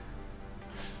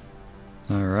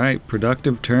 All right,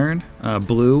 productive turn.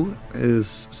 Blue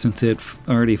is, since it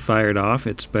already fired off,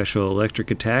 its special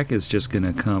electric attack is just going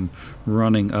to come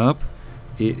running up.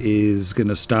 It is going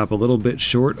to stop a little bit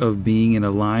short of being in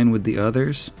a line with the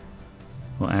others.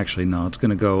 Well, actually, no, it's going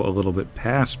to go a little bit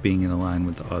past being in a line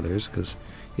with the others because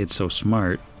it's so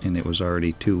smart, and it was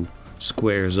already 2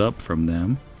 squares up from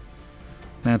them.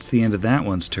 That's the end of that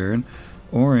one's turn.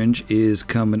 Orange is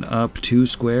coming up 2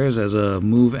 squares as a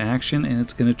move action, and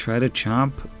it's going to try to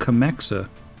chomp Kamexa.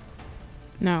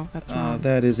 No, that's wrong.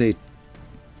 That is a...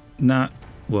 not...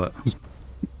 what?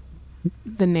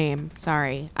 The name.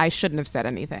 Sorry. I shouldn't have said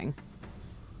anything.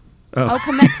 Oh, Oh,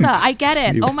 Kamexa. I get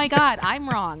it. You- Oh my god, I'm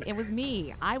wrong. It was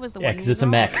me. I was the Yeah, one because who it's a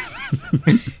was mech.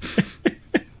 wrong.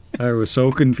 I was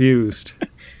so confused.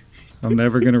 I'm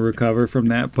never going to recover from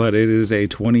that, but it is a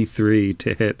 23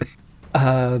 to hit.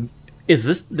 Is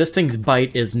this thing's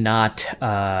bite is not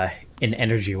an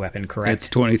energy weapon, correct? It's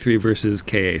 23 versus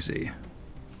KAC.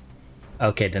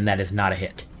 Okay, then that is not a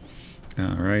hit.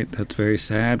 All right, that's very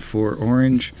sad for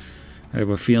Orange. I have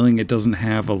a feeling it doesn't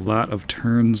have a lot of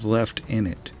turns left in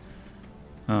it.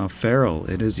 Farrell,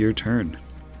 it is your turn.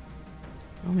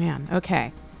 Oh man.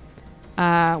 Okay.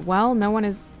 Well, no one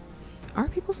is. Are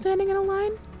people standing in a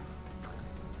line?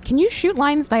 Can you shoot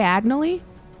lines diagonally?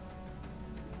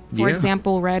 For Yeah.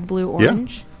 example, red, blue,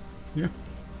 orange.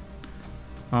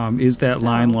 Is that So-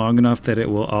 line long enough that it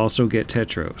will also get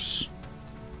Tetros?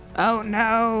 Oh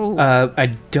no. I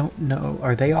don't know.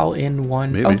 Are they all in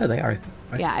one? Maybe. Oh, no, they are.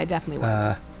 yeah, I definitely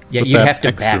will. Yeah, With you that have to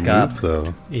extra back up. move,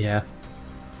 though. Yeah.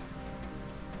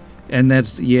 And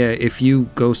that's, if you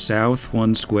go south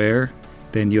 1 square,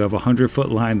 then you have a 100-foot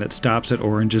line that stops at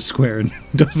Orange's square and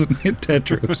doesn't hit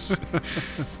Tetros.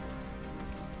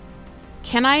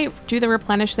 Can I do the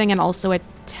replenish thing and also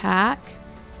attack?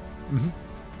 Mm-hmm.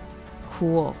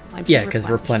 Cool. I Yeah, should because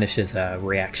replenish is a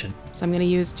reaction. So I'm going to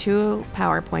use 2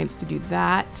 power points to do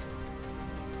that.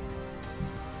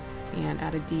 And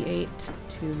add a d8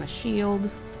 to my shield.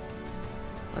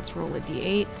 Let's roll a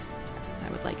d8. I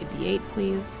would like a d8,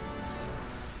 please.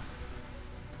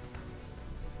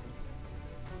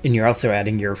 And you're also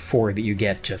adding your 4 that you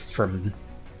get just from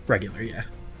regular, yeah.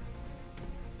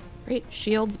 Great.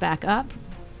 Shields back up.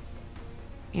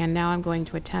 And now I'm going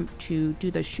to attempt to do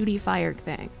the shooty fire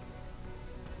thing.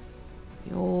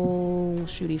 The old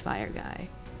shooty fire guy.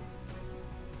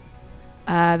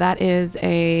 That is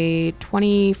a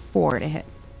 24 to hit.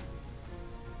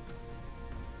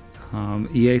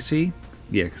 EAC?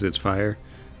 Yeah, because it's fire.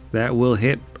 That will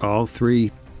hit all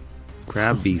 3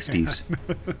 crab beasties.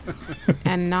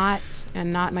 and not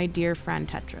my dear friend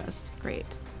Tetros. Great.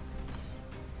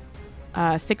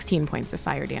 16 points of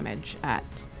fire damage at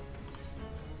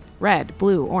red,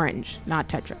 blue, orange, not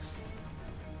Tetros.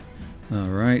 All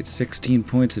right, 16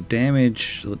 points of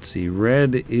damage. Let's see.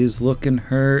 Red is looking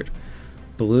hurt.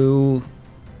 Blue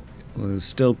was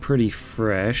still pretty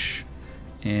fresh.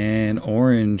 And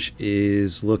orange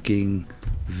is looking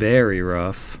very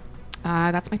rough.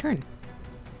 That's my turn.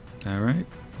 All right.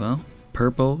 Well,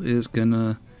 purple is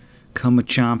gonna come a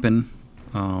chomping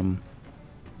on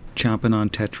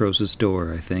Tetros's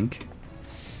door, I think.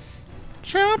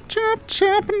 Chomp, chomp,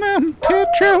 chomping on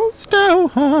Tetros'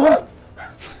 door.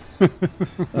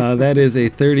 That is a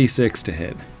 36 to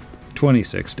hit.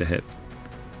 26 to hit.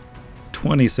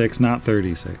 26, not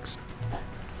 36.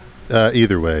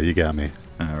 Either way, you got me.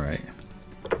 All right.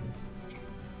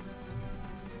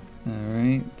 All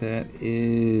right, that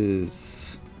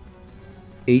is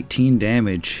 18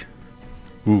 damage.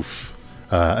 Oof.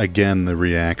 Again, the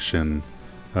reaction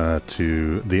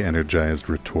to the energized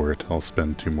retort. I'll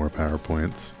spend 2 more power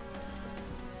points.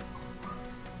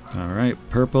 All right,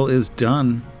 purple is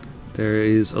done. There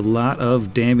is a lot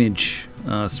of damage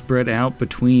spread out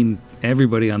between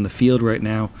everybody on the field right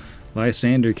now.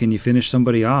 Lysander, can you finish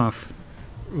somebody off?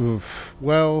 Oof.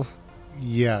 Well,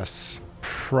 yes,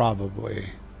 probably.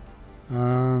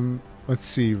 Let's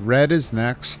see. Red is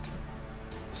next.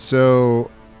 So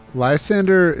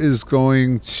Lysander is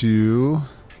going to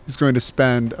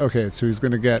spend. Okay, so he's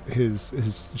going to get his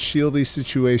shieldy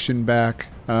situation back.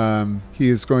 He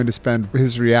is going to spend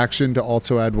his reaction to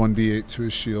also add 1d8 to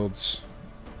his shields.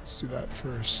 Let's do that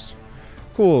first.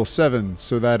 Cool, 7.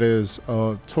 So that is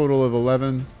a total of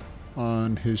 11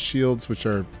 on his shields, which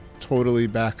are totally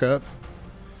back up,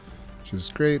 which is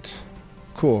great.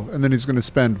 Cool. And then he's going to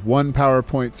spend 1 power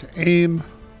point to aim.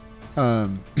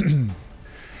 And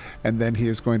then he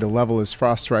is going to level his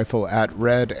frost rifle at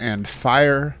red and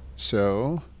fire.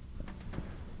 So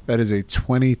that is a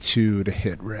 22 to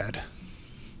hit red.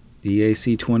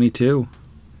 EAC 22.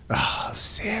 Oh,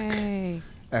 sick. Yay.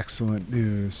 Excellent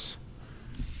news.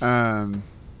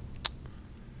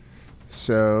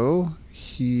 So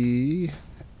he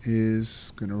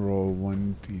is going to roll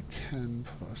 1d10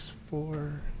 plus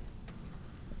 4.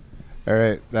 All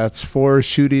right, that's 4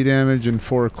 shooty damage and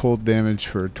 4 cold damage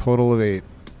for a total of 8.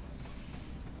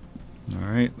 All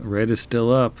right, red is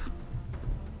still up.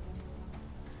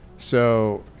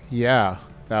 So, yeah,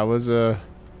 that was a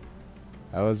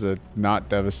not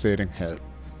devastating hit.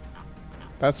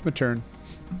 That's my turn.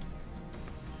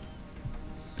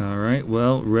 All right,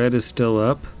 well, red is still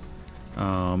up.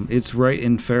 It's right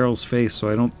in Farrell's face, so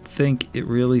I don't think it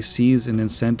really sees an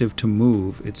incentive to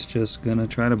move. It's just gonna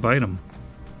try to bite him.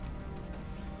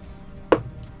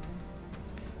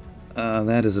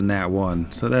 That is a nat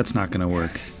 1, so that's not gonna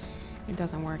work. It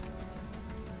doesn't work.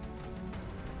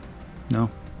 No.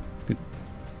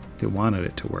 It wanted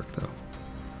it to work, though.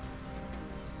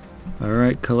 All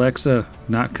right, Calexa,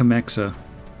 not Camexa.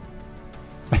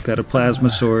 Got a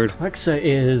plasma sword. Alexa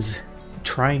is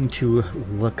trying to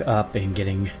look up and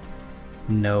getting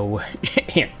no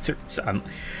answers.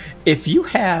 If you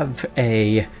have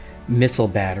a missile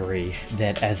battery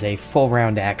that, as a full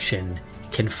round action,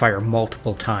 can fire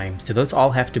multiple times, do those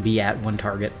all have to be at one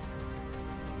target?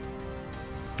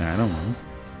 I don't know.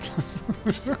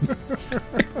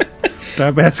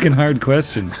 Stop asking hard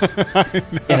questions.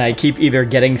 And I keep either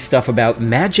getting stuff about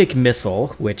magic missile,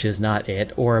 which is not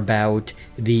it, or about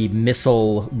the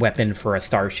missile weapon for a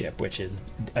starship, which is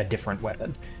a different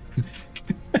weapon.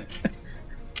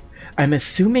 I'm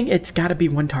assuming it's got to be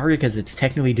one target because it's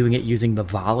technically doing it using the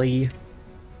volley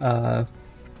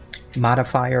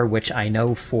modifier, which I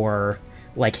know for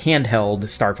like handheld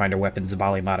Starfinder weapons, the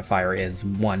volley modifier is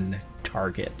one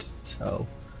target. So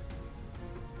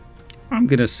I'm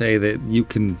going to say that you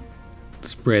can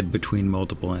spread between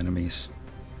multiple enemies.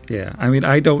 Yeah, I mean,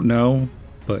 I don't know,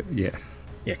 but yeah.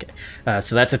 yeah, okay.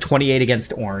 So that's a 28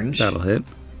 against orange. That'll hit.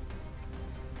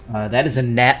 That is a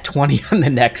nat 20 on the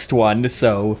next one,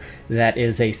 so that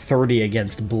is a 30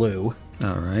 against blue.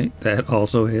 All right, that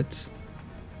also hits.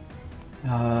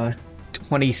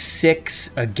 26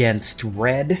 against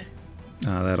red.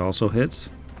 That also hits.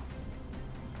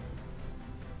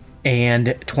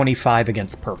 And 25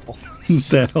 against purple.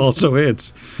 That also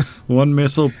hits. One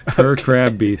missile per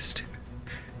crab beast.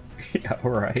 Yeah,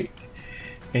 right.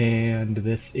 And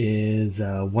this is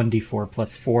 1d4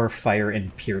 plus 4 fire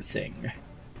and piercing.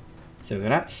 So they're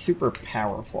not super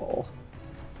powerful,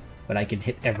 but I can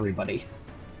hit everybody.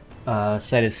 So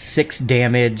that is 6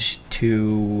 damage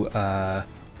to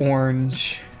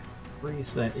orange.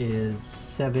 Race, that is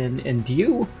 7. And do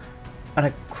you, on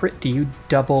a crit, do you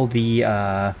double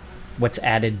the what's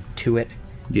added to it?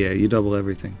 Yeah, you double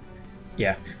everything.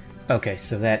 Yeah. Okay,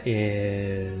 so that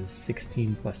is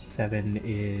 16 plus 7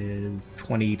 is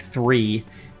 23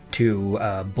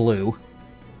 to blue.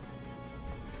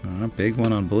 Big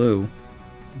one on blue.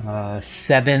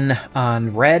 7 on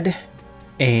red,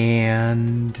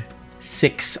 and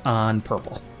 6 on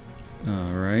purple.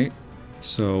 All right.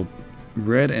 So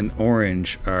red and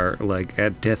orange are like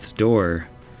at death's door.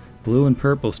 Blue and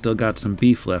purple still got some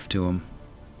beef left to them.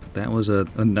 That was a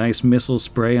nice missile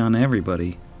spray on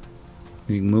everybody.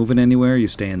 You moving anywhere? You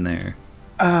staying there?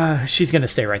 She's gonna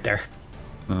stay right there.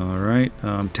 All right.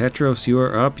 Tetros, you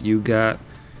are up. You got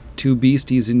 2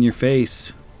 beasties in your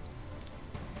face.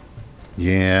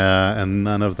 Yeah, and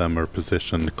none of them are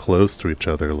positioned close to each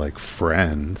other like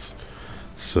friends.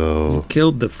 So You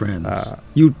killed the friends.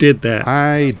 You did that.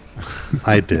 I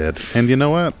did. And you know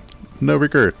what? No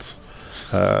regrets.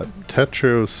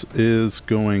 Tetros is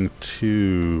going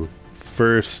to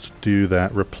first do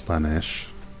that replenish.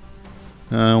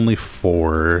 Only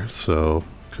 4, so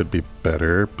could be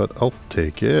better, but I'll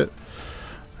take it.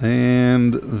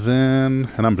 And then,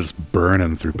 and I'm just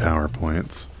burning through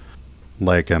PowerPoints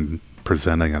like I'm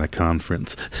presenting at a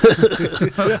conference.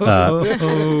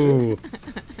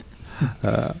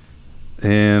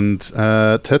 And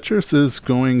Tetris is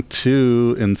going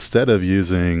to, instead of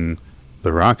using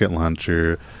the rocket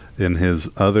launcher in his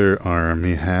other arm,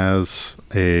 they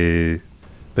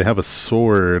have a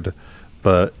sword,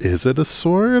 but is it a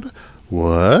sword?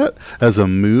 What? As a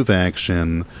move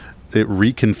action, it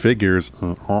reconfigures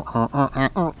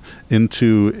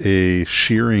into a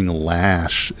shearing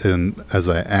lash as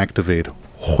I activate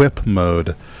whip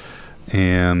mode,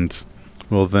 and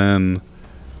will then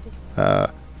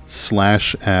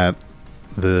slash at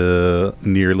the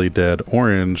nearly dead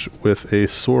orange with a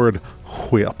sword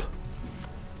whip.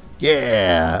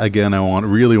 Yeah! Again, I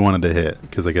really wanted to hit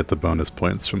because I get the bonus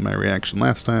points from my reaction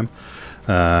last time. It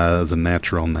was a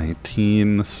natural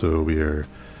 19, so we are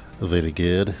very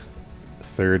good.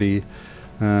 30.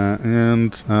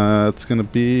 And it's going to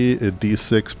be a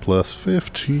d6 plus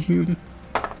 15.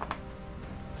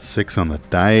 6 on the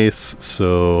dice,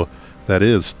 so that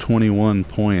is 21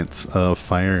 points of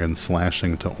fire and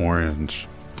slashing to orange.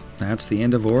 That's the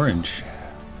end of orange.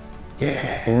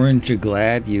 Yeah. Orange, you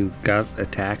glad you got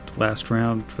attacked last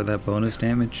round for that bonus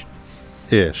damage?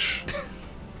 Ish.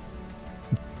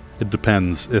 It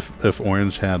depends. If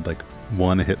orange had like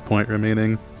 1 hit point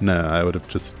remaining, no, I would have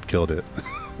just killed it.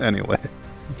 Anyway.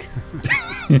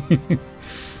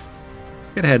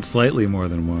 It had slightly more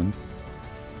than 1.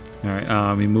 All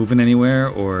right, you moving anywhere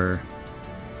or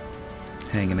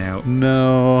hanging out?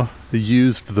 No,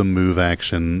 used the move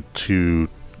action to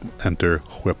enter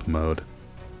whip mode.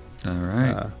 All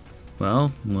right.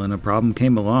 Well, when a problem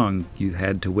came along, you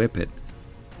had to whip it.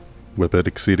 Whip it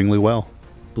exceedingly well.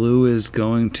 Blue is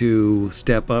going to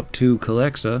step up to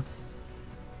Calexa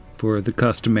for the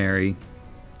customary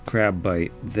crab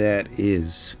bite. That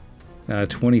is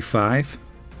 25.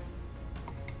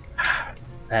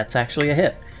 That's actually a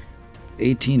hit.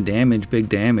 18 damage, big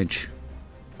damage.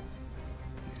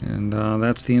 And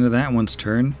that's the end of that one's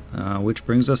turn, which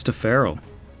brings us to Farrell.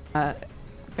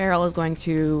 Farrell is going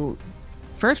to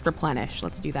first replenish.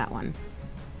 Let's do that one.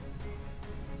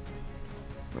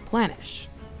 Replenish.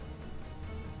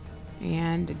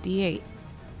 and a D8.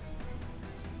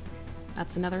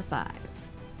 That's another 5.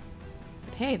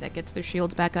 But hey, that gets their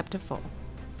shields back up to full.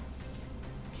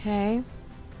 Okay.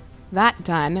 That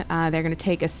done, they're going to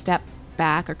take a step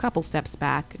back, or a couple steps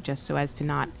back, just so as to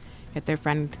not hit their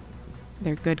friend,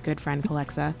 their good friend,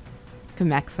 Comexa.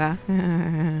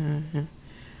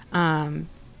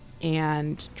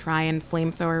 And try and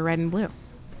flamethrower red and blue.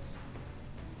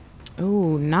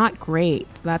 Ooh, not great.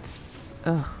 That's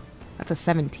a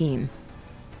 17.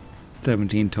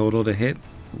 17 total to hit.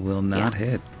 Will not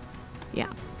hit.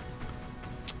 Yeah.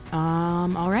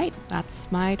 All right.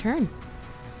 That's my turn.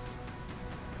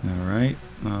 All right.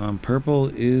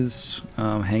 Purple is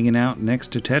hanging out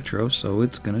next to Tetros, so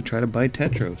it's going to try to bite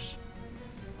Tetros.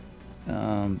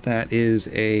 That is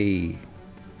a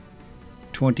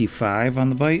 25 on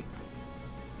the bite.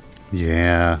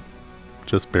 Yeah,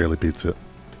 just barely beats it.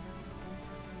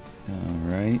 All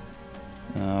right.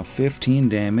 15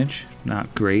 damage.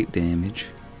 Not great damage.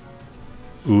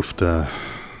 Oofta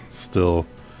still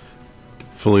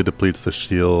fully depletes the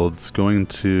shields. Going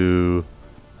to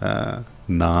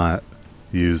not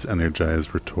use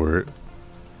Energized Retort,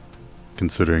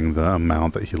 considering the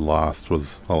amount that he lost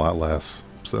was a lot less.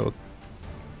 So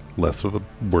less of a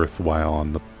worthwhile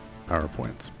on the power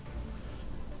points.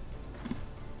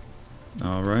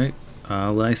 All right.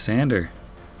 Lysander.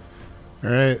 All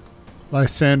right.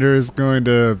 Lysander is going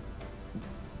to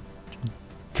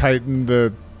tighten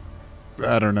the,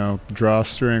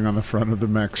 drawstring on the front of the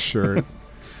mech's shirt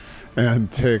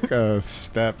and take a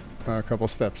couple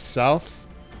steps south,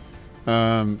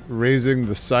 raising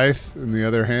the scythe in the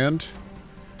other hand.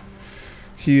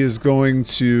 He is going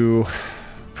to,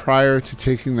 prior to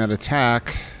taking that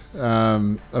attack,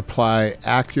 apply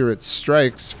accurate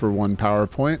strikes for 1 power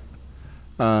point,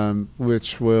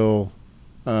 which will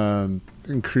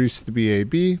increase the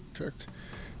BAB. Perfect.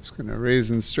 Just going to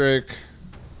raise and strike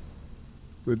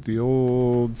with the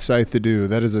old Scythe-a-do.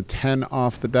 That is a 10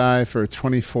 off the die for a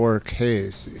 24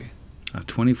 KAC.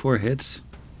 24 hits.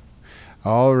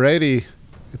 Alrighty.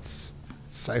 It's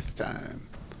scythe time.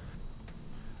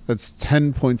 That's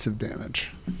 10 points of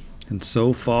damage. And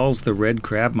so falls the red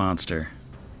crab monster,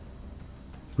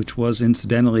 which was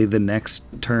incidentally the next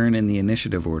turn in the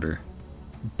initiative order.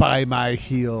 By my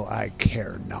heel, I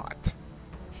care not.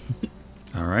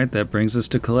 All right, that brings us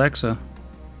to Colexa.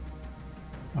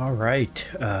 All right.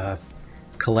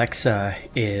 Colexa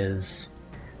is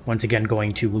once again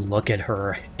going to look at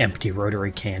her empty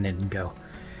rotary cannon and go,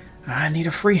 I need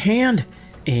a free hand.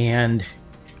 And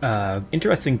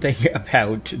interesting thing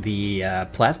about the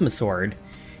plasma sword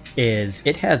is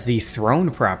it has the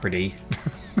thrown property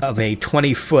of a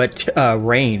 20-foot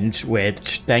range,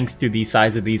 which, thanks to the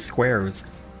size of these squares,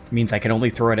 means I can only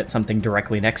throw it at something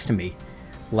directly next to me,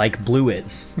 like blue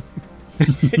is.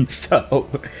 So,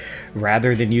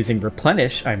 rather than using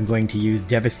Replenish, I'm going to use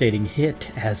Devastating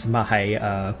Hit as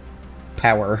my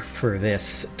power for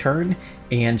this turn,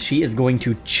 and she is going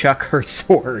to chuck her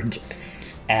sword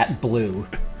at blue.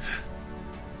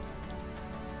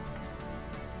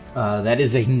 That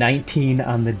is a 19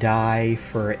 on the die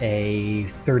for a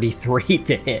 33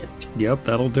 to hit. Yep,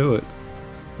 that'll do it.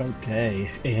 Okay,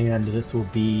 and this will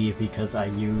be because I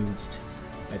used,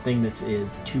 I think this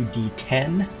is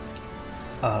 2d10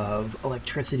 of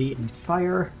electricity and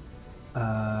fire.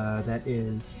 That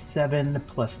is 7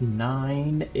 plus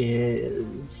 9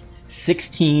 is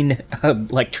 16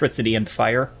 electricity and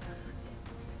fire.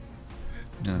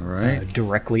 All right.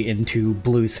 Directly into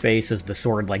Blue's face as the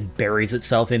sword buries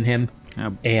itself in him.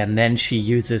 And then she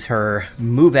uses her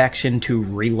move action to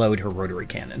reload her rotary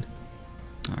cannon.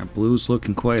 All right, Blue's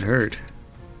looking quite hurt.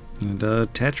 And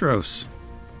Tetros,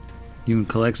 you and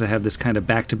Colexa have this kind of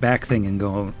back-to-back thing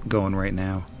going right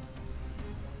now.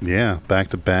 Yeah, back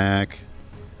to back,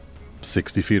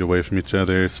 60 feet away from each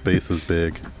other. Space is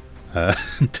big.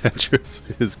 Tetris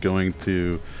is going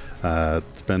to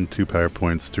spend 2 power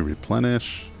points to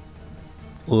replenish.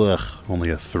 Ugh,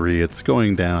 only a 3. It's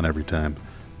going down every time.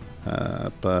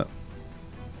 But,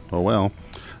 oh well.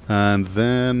 And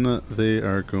then they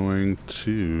are going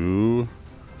to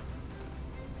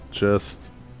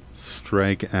just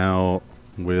strike out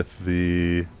with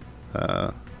the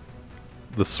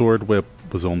sword whip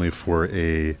was only for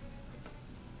a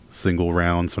single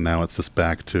round, so now it's just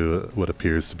back to what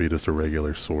appears to be just a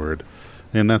regular sword.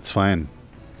 And that's fine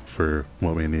for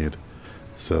what we need.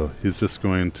 So he's just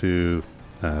going to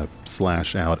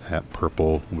slash out at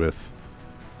purple with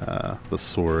the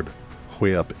sword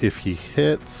whip. If he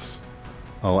hits,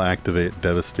 I'll activate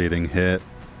Devastating Hit,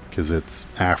 because it's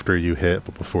after you hit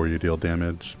but before you deal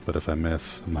damage. But if I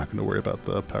miss, I'm not going to worry about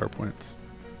the power points.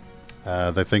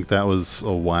 I think that was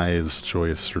a wise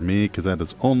choice for me, because that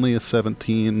is only a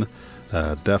 17.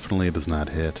 Definitely does not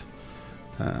hit.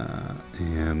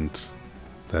 And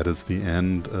that is the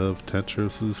end of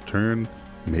Tetros' turn.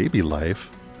 Maybe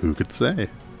life. Who could say?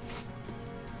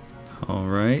 All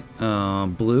right.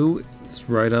 Blue is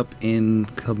right up in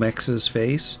Kalexa's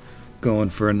face, going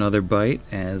for another bite,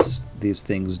 as these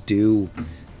things do.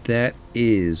 That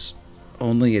is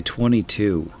only a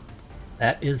 22.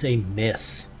 That is a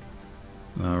miss.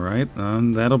 All right.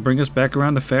 That'll bring us back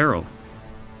around to Feral.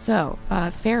 So,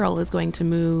 Feral is going to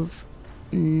move.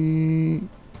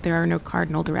 There are no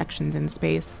cardinal directions in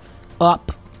space.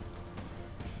 Up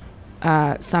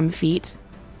some feet.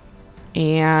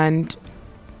 And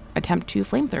attempt to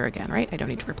flamethrower again, right? I don't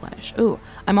need to replenish. Ooh,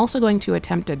 I'm also going to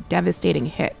attempt a devastating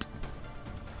hit.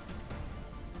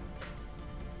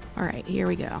 All right, here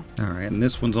we go. All right. And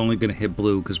this one's only going to hit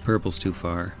blue because purple's too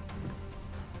far.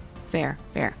 Fair.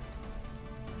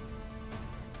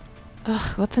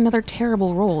 Ugh, that's another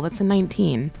terrible roll. That's a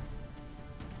 19.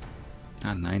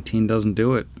 19 doesn't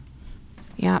do it.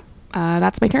 Yeah,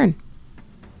 that's my turn.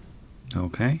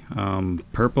 Okay.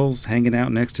 Purple's hanging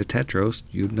out next to Tetros.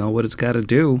 You know what it's got to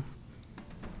do.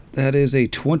 That is a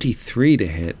 23 to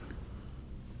hit.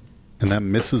 And that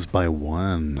misses by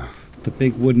 1. The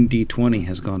big wooden D20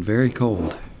 has gone very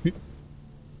cold.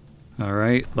 All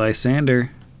right,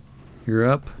 Lysander, you're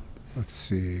up. Let's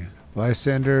see.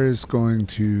 Lysander is going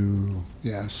to,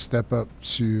 step up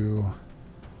to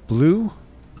blue,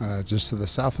 just to the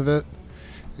south of it,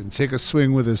 and take a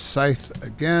swing with his scythe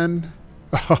again.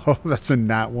 Oh, that's a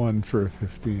nat 1 for a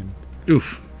 15.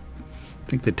 Oof. I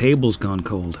think the table's gone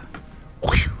cold.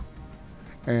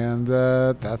 And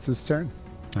that's his turn.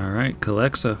 All right,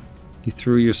 Kalexa, you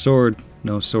threw your sword.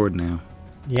 No sword now.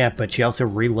 Yeah, but she also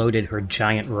reloaded her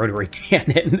giant rotary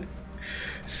cannon.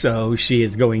 So she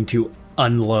is going to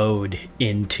unload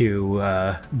into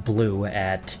blue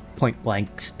at point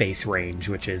blank space range,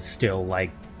 which is still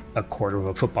like a quarter of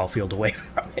a football field away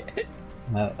from it.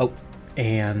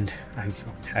 And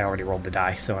I already rolled the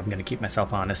die, so I'm going to keep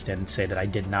myself honest and say that I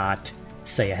did not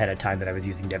say ahead of time that I was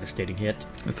using Devastating Hit.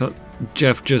 I thought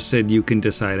Jeff just said you can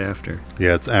decide after.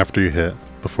 Yeah, it's after you hit,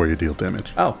 before you deal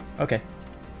damage. Oh, okay.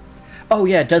 Oh,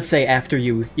 yeah, it does say after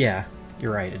you... Yeah,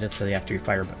 you're right. It does say after you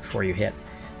fire, but before you hit.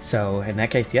 So, in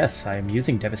that case, yes, I'm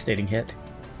using Devastating Hit.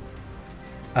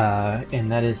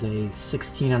 And that is a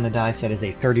 16 on the dice. That is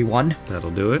a 31.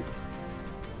 That'll do it.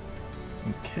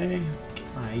 Okay.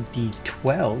 Get my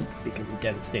D12, speaking of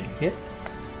Devastating Hit.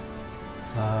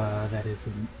 That is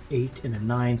an 8 and a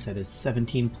 9, so that is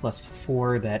 17 plus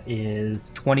 4. That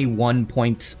is 21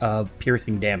 points of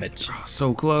piercing damage. Oh,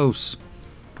 so close.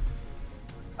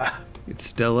 It's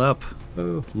still up.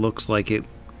 Oh. Looks like it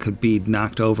could be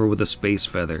knocked over with a space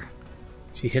feather.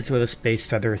 She hits with a space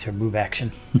feather as her move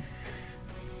action.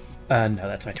 No,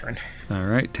 that's my turn. All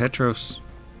right, Tetros.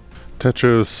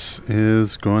 Tetros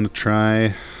is going to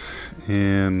try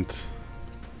and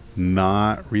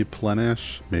not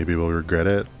replenish. Maybe we'll regret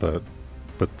it, but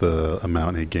with the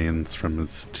amount he gains from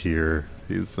his tier,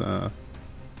 he's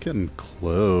getting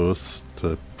close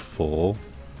to full.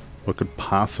 What could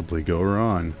possibly go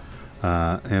wrong?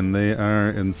 And they are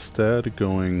instead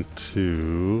going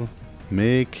to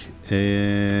make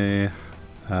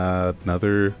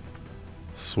another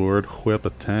sword whip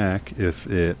attack. If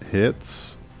it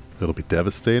hits, it'll be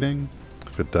devastating.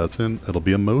 If it doesn't, it'll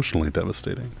be emotionally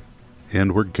devastating.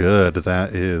 And we're good.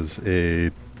 That is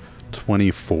a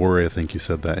 24. I think you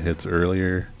said that hits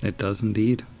earlier. It does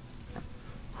indeed.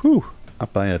 Whew.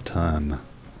 Not by a ton.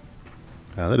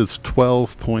 That is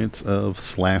 12 points of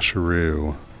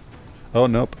slasheroo. Oh,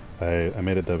 nope. I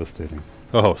made it devastating.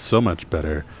 Oh, so much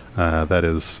better. That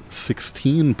is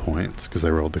 16 points, because I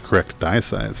rolled the correct die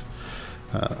size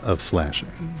of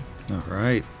slashing. All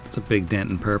right. It's a big dent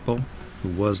in purple, who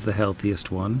was the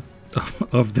healthiest one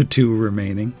of the two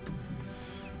remaining.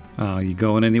 You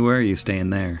going anywhere, or are you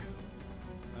staying there?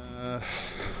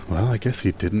 Well, I guess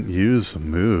he didn't use a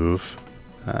move.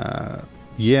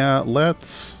 Yeah,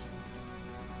 let's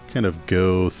kind of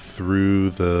go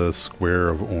through the square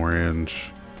of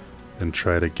orange and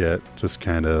try to get just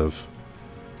kind of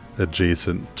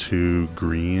adjacent to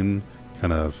green,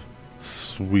 kind of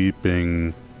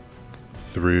sweeping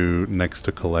through next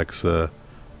to Kalexa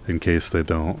in case they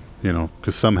don't,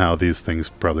 because somehow these things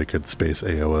probably could space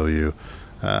AOO,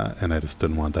 and I just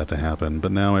didn't want that to happen.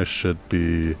 But now I should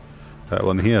be,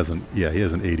 he has an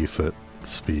 80-foot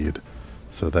speed,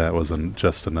 so that wasn't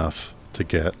just enough to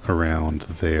get around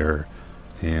there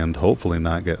and hopefully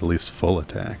not get at least full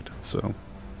attacked. So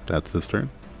that's his turn.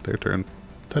 Their turn.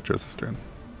 Tetros' turn.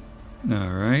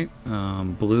 All right.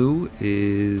 Blue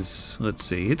is, let's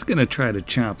see, it's going to try to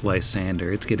chomp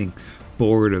Lysander. It's getting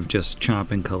bored of just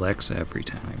chomping Calexa every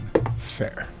time.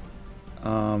 Fair.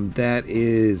 That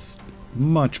is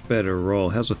much better roll.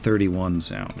 Has a 31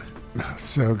 sound.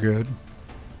 So good.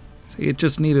 See, it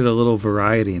just needed a little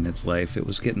variety in its life. It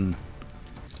was getting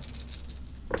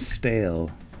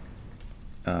stale.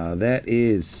 That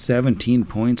is 17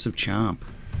 points of chomp.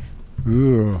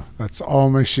 Ooh, that's all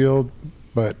my shield,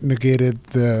 but negated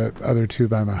the other 2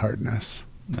 by my hardness.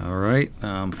 All right.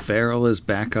 Feral is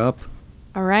back up.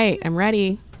 All right, I'm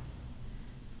ready.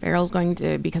 Feral's going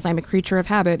to, because I'm a creature of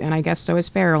habit, and I guess so is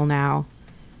Feral now,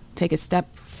 take a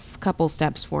couple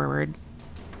steps forward.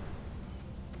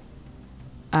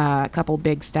 A couple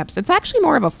big steps. It's actually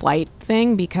more of a flight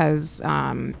thing because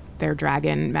their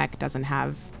dragon mech doesn't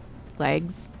have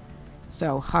legs.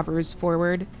 So hovers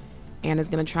forward and is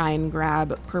going to try and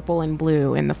grab purple and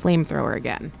blue in the flamethrower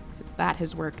again. That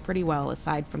has worked pretty well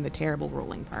aside from the terrible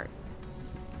rolling part.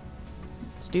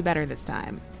 Let's do better this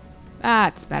time.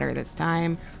 That's better this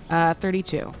time.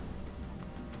 32.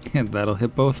 And that'll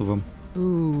hit both of them.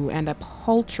 Ooh, and a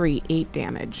paltry 8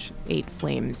 damage. 8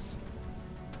 flames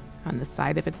on the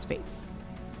side of its face.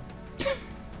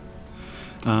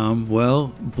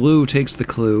 Well, Blue takes the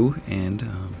clue, and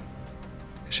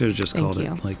I should have just called Thank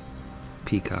it, you. like,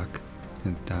 Peacock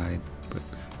and died. But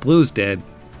Blue's dead,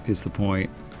 is the point.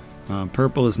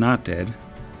 Purple is not dead,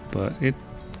 but it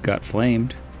got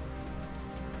flamed.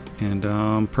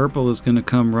 And Purple is going to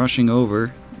come rushing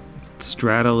over,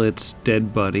 straddle its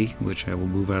dead buddy, which I will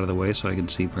move out of the way so I can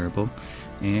see Purple,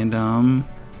 and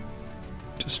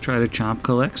just try to chomp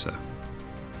Calexa.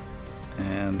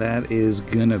 And that is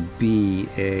going to be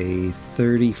a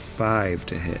 35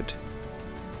 to hit.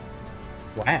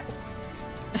 Wow.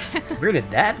 Where did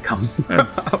that come from?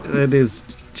 That is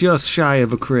just shy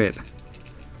of a crit.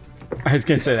 I was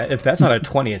going to say that if that's not a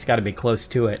 20, it's got to be close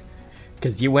to it.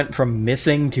 Because you went from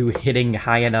missing to hitting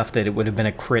high enough that it would have been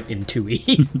a crit in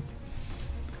 2E.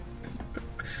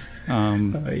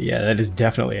 Yeah, that is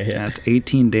definitely a hit. That's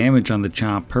 18 damage on the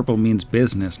chomp. Purple means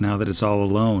business now that it's all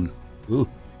alone. Ooh.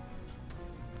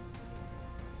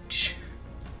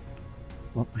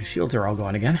 Well, my shields are all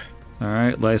gone again. All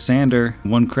right, Lysander,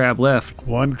 1 crab left.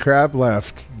 1 crab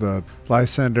left. The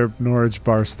Lysander Norwich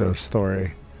Barstow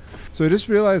story. So I just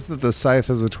realized that the scythe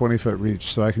has a 20-foot reach,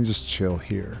 so I can just chill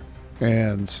here.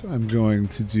 And I'm going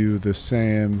to do the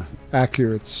same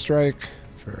accurate strike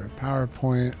for a power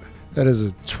point. That is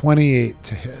a 28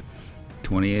 to hit.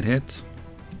 28 hits.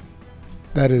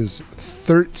 That is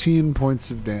 13 points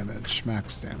of damage,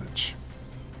 max damage.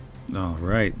 All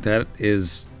right, that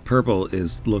is... Purple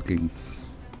is looking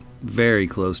very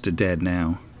close to dead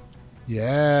now.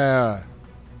 Yeah.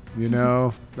 You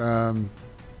know,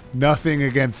 nothing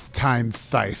against Time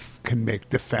Scythe can make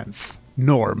defense,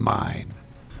 nor mine.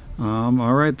 All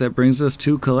right, that brings us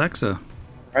to Calexa.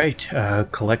 Right,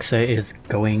 Calexa is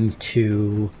going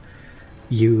to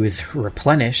use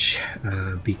Replenish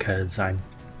because I'm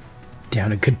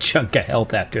down a good chunk of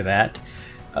health after that.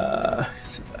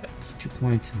 So that's 2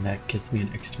 points, and that gives me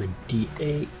an extra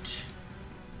D8.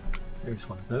 There's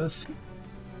one of those.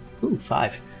 Ooh,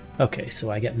 5. Okay,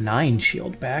 so I get 9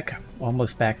 shield back.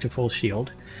 Almost back to full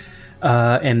shield.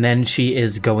 And then she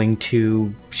is going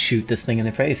to shoot this thing in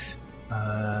the face.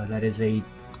 That is a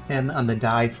 10 on the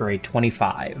die for a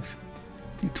 25.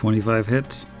 25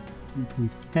 hits.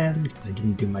 10, because I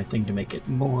didn't do my thing to make it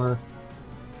more.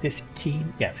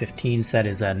 15. Yeah, 15. So that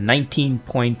is 19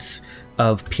 points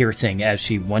of piercing as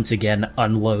she once again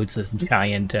unloads this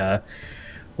giant,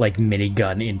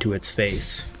 minigun into its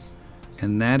face.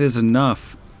 And that is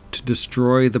enough to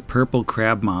destroy the purple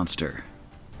crab monster.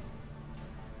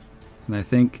 And I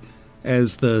think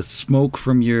as the smoke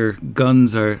from your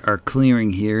guns are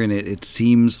clearing here, and it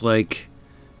seems like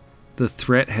the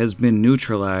threat has been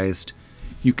neutralized,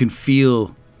 you can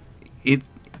feel it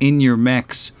in your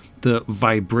mechs, the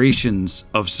vibrations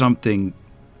of something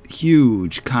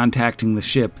huge contacting the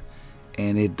ship,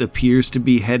 and it appears to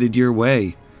be headed your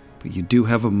way. But you do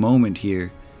have a moment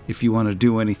here if you want to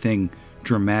do anything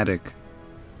dramatic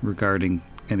regarding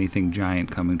anything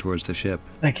giant coming towards the ship.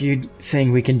 Like you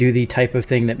saying we can do the type of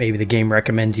thing that maybe the game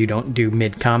recommends you don't do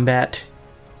mid-combat?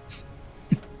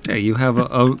 Yeah, you have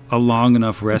a long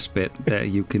enough respite that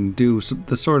you can do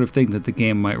the sort of thing that the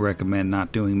game might recommend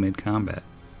not doing mid-combat.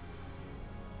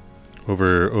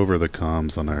 Over the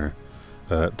comms on our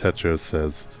Tetros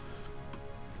says,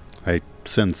 I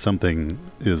sense something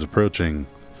is approaching.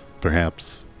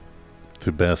 Perhaps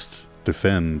to best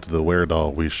defend the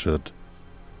Weredoll, we should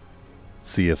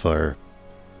see if our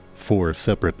 4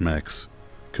 separate mechs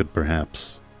could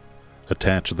perhaps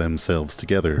attach themselves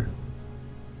together.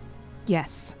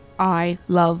 Yes, I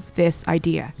love this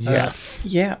idea. Yes.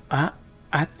 Yeah,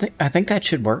 I think that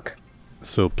should work.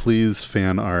 So please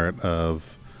fan art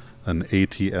of an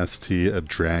ATST, a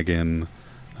dragon,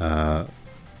 a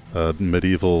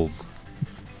medieval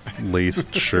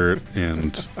laced shirt,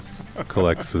 and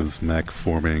Calex's mech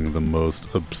forming the most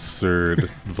absurd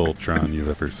Voltron you've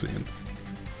ever seen.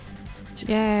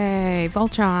 Yay,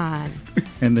 Voltron.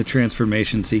 And the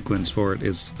transformation sequence for it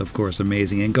is, of course,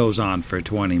 amazing and goes on for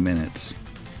 20 minutes.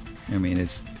 I mean,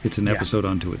 it's an episode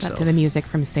unto Set itself. to the music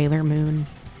from Sailor Moon.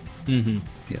 Mm-hmm.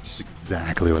 Yes.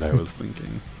 Exactly what I was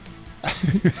thinking.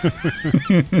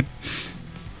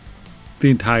 The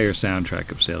entire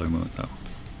soundtrack of Sailor Moon, though.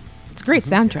 It's a great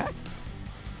soundtrack.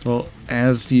 Well,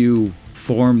 as you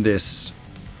form this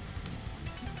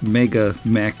mega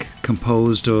mech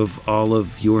composed of all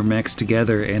of your mechs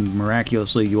together, and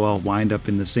miraculously you all wind up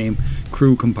in the same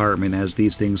crew compartment as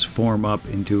these things form up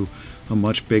into a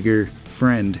much bigger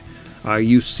friend,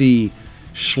 you see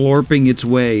slurping its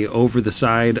way over the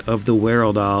side of the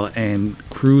Wereldal and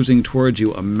cruising towards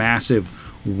you a massive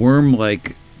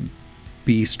worm-like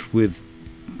beast with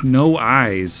no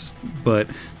eyes, but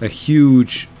a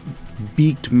huge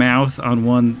beaked mouth on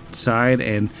one side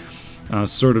and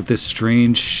sort of this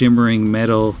strange shimmering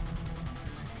metal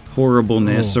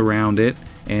horribleness around it,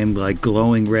 and like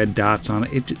glowing red dots on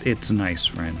it. It's a nice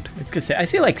friend. I was gonna say, I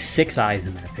see like 6 eyes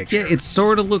in that picture. Yeah, it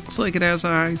sort of looks like it has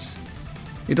eyes.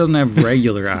 It doesn't have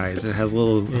regular eyes. It has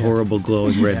little horrible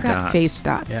glowing red It's got dots. face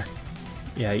dots. Yeah.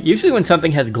 Yeah, usually when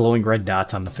something has glowing red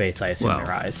dots on the face, I assume Well.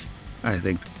 they're eyes. I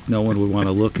think no one would want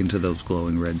to look into those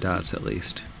glowing red dots, at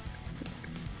least.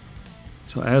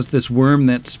 So as this worm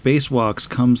that spacewalks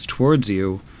comes towards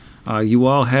you, you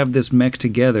all have this mech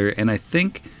together, and I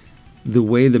think the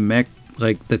way the mech,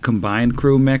 like the combined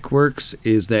crew mech works,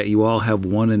 is that you all have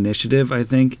one initiative, I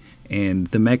think, and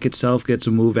the mech itself gets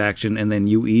a move action, and then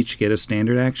you each get a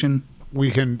standard action.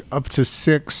 We can, up to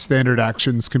 6 standard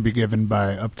actions can be given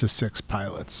by up to 6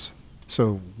 pilots.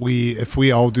 So if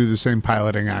we all do the same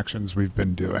piloting actions we've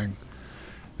been doing,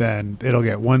 then it'll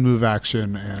get 1 move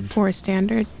action and... For a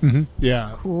standard?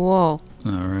 Yeah. Cool.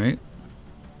 All right.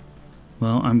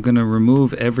 Well, I'm going to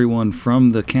remove everyone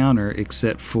from the counter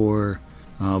except for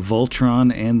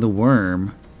Voltron and the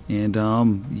worm, and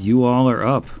you all are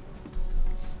up.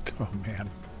 Oh, man.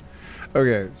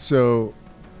 Okay, so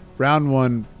round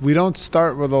 1, we don't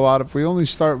start with a lot of... We only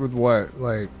start with what?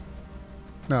 Like...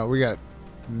 No, we got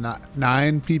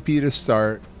 9 PP to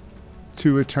start,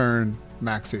 2 a turn,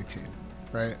 max 18,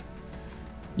 right?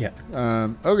 Yeah.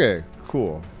 Okay,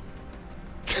 cool.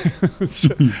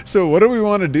 So what do we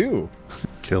want to do?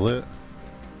 Kill it?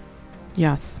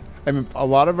 Yes. I mean, a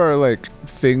lot of our like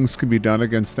things can be done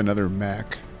against another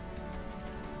mech,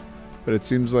 but it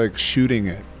seems like shooting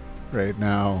it right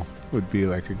now would be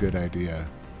like a good idea.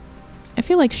 I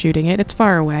feel like shooting it. It's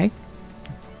far away.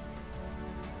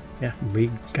 Yeah, we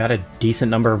got a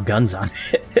decent number of guns on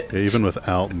it. Yeah, even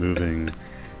without moving,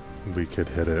 we could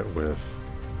hit it with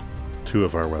 2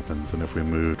 of our weapons, and if we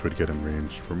moved, we'd get in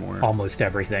range for more. Almost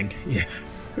everything. Yeah.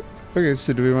 Okay,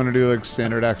 so do we want to do like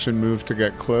standard action move to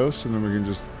get close, and then we can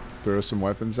just throw some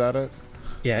weapons at it?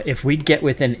 Yeah, if we get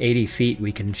within 80 feet,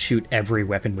 we can shoot every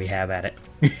weapon we have at it.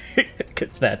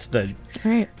 Because that's the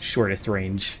All right. shortest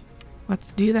range.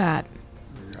 Let's do that.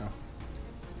 There you go.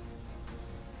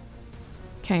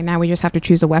 Okay, now we just have to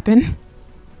choose a weapon.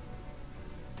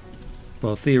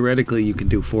 Well, theoretically, you can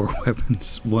do 4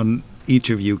 weapons. Each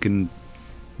of you can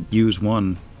use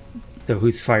one. So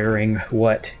who's firing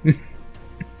what?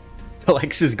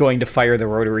 Alex is going to fire the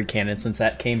rotary cannon since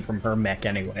that came from her mech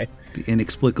anyway. The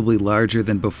inexplicably larger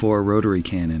than before rotary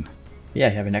cannon. Yeah, I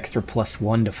have an extra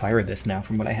 +1 to fire this now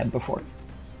from what I had before.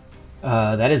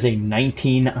 That is a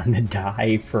 19 on the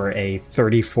die for a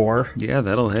 34. Yeah,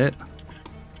 that'll hit.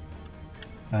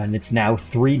 And it's now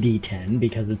 3d10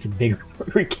 because it's a bigger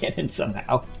rotary cannon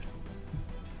somehow.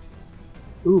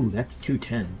 Ooh, that's 2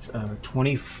 10s.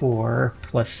 24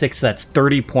 plus 6, that's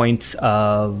 30 points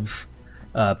of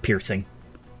piercing.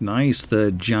 Nice.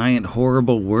 The giant,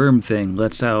 horrible worm thing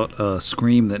lets out a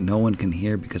scream that no one can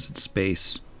hear because it's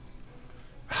space.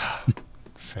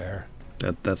 Fair.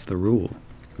 That's the rule.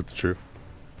 That's true.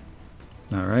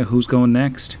 All right, who's going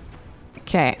next?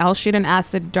 Okay, I'll shoot an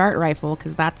acid dart rifle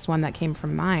because that's one that came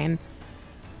from mine.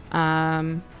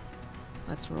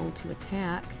 Let's roll to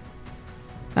attack.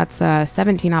 That's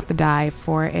 17 off the die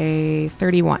for a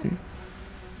 31.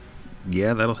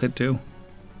 Yeah, that'll hit too.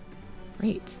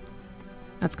 Great.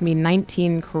 That's going to be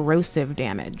 19 corrosive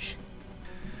damage.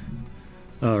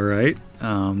 All right.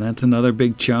 That's another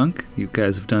big chunk. You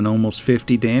guys have done almost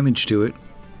 50 damage to it.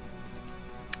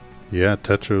 Yeah,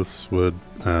 Tetros would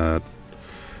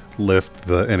lift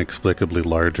the inexplicably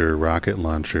larger rocket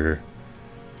launcher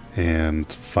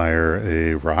and fire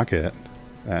a rocket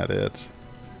at it.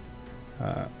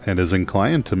 And is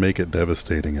inclined to make it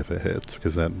devastating if it hits,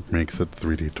 because that makes it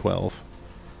 3d12.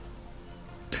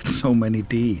 That's so many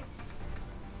D.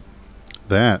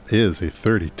 That is a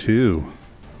 32.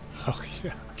 Oh,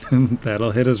 yeah.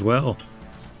 That'll hit as well.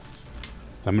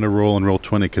 I'm going to roll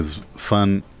 20 because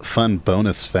fun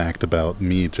bonus fact about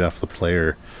me, Jeff the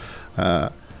player.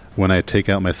 When I take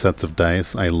out my sets of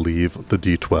dice, I leave the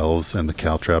D12s and the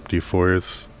Caltrop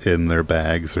D4s in their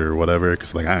bags or whatever,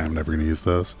 because I'm never going to use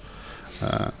those.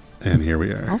 And here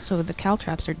we are. Also, the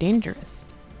caltrops are dangerous.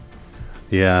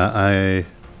 Yeah, I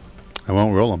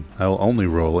won't roll them. I'll only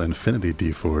roll Infinity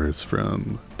D4s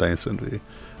from Dice Envy.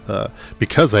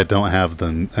 Because I don't have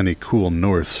any cool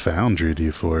Norse Foundry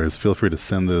D4s, feel free to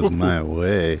send those my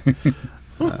way.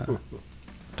 Don't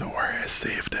worry, I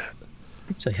saved it.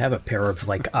 I actually have a pair of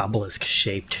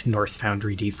obelisk-shaped Norse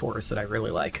Foundry D4s that I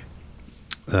really like.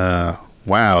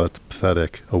 Wow, that's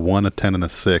pathetic. A 1, a 10, and a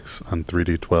 6 on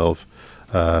 3d12.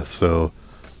 So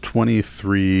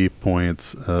 23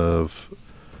 points of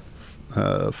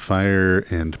fire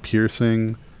and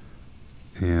piercing.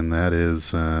 And that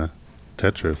is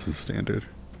Tetros' standard.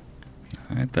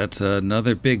 All right, that's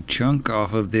another big chunk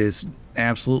off of this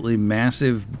absolutely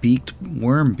massive beaked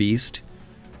worm beast.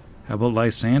 How about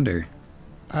Lysander?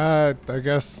 I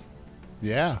guess,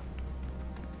 yeah.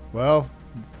 Well,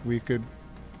 we could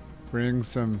bring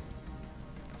some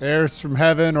airs from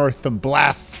heaven or some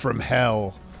blasts from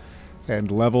hell,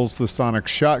 and levels the sonic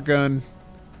shotgun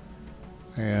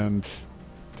and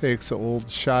takes an old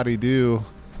shoddy do.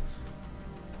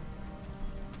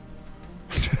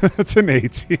 It's an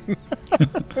 18.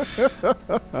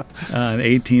 An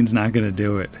 18's not going to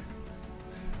do it.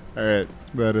 All right,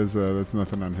 that's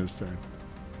nothing on his turn.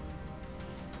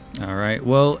 All right.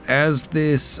 Well, as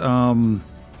this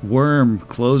worm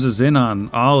closes in on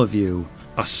all of you,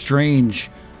 a strange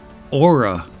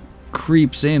aura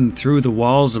creeps in through the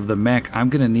walls of the mech. I'm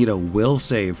going to need a will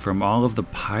save from all of the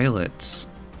pilots.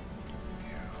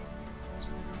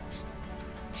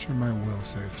 Sure, my will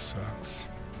save sucks.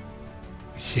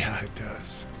 Yeah, it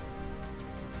does.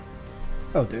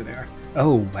 Oh, there they are.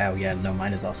 Oh, wow, yeah, no,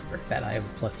 mine is also very bad. I have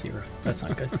a +0. That's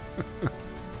not good.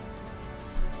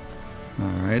 All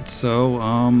right.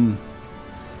 So,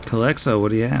 Calexa, what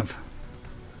do you have?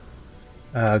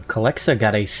 Calexa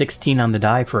got a 16 on the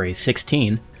die for a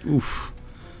 16. Oof.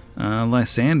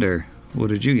 Lysander, what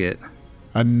did you get?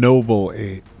 A noble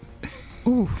 8.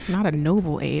 Ooh, not a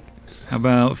noble 8. How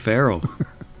about Farrell?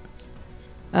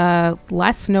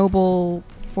 Less noble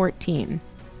 14.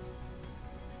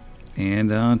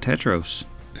 And Tetros.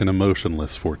 An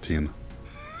emotionless 14.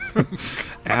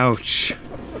 Ouch.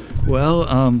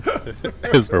 Well,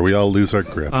 Or we all lose our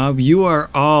grip. you are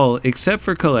all, except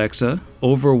for Calexa,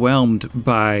 overwhelmed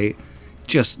by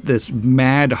just this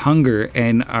mad hunger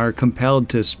and are compelled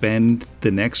to spend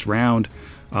the next round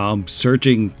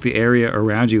searching the area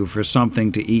around you for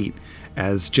something to eat,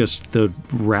 as just the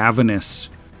ravenous,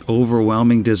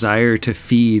 overwhelming desire to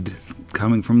feed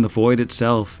coming from the void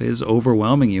itself is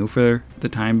overwhelming you for the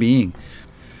time being.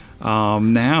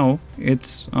 Now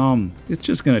it's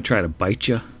just gonna try to bite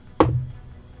you.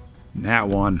 That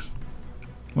one.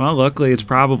 Well, luckily it's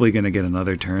probably gonna get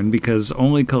another turn because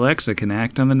only Calexa can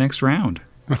act on the next round.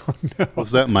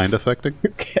 Was that mind affecting?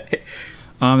 Okay.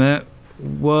 That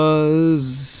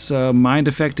was mind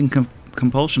affecting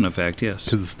compulsion effect. Yes.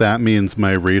 Because that means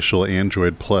my racial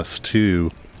android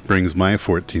 +2 brings my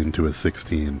 14 to a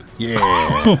 16. Yeah.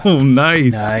 Oh,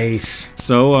 nice. Nice.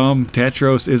 So,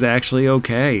 Tetros is actually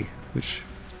okay. Which,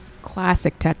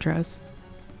 Classic Tetros.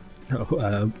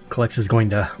 Calexa's going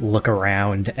to look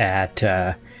around at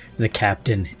the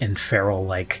captain and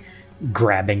Farrell,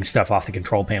 grabbing stuff off the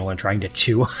control panel and trying to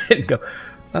chew on it and go,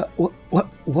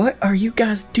 what are you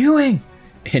guys doing?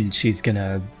 And she's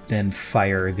gonna then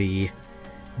fire the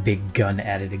big gun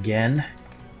at it again.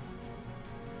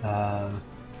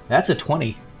 That's a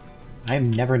 20.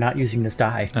 I'm never not using this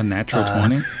die. a natural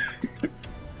 20.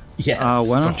 Yes.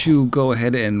 Why don't you go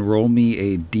ahead and roll me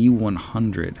a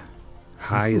D100?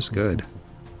 High is good.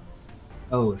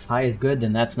 Oh, if high is good,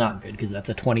 then that's not good, because that's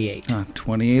a 28.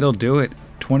 28 will do it.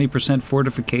 20%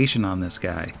 fortification on this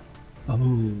guy.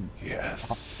 Oh.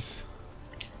 Yes.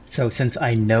 So since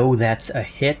I know that's a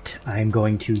hit, I'm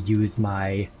going to use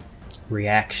my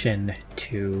reaction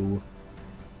to...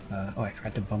 I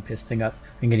tried to bump his thing up.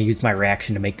 I'm going to use my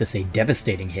reaction to make this a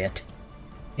devastating hit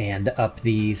and up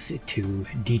these to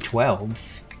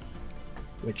D12s,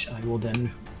 which I will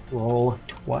then roll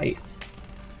twice.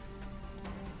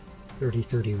 30,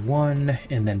 31,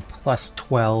 and then plus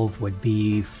 12 would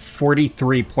be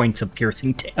 43 points of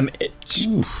piercing damage.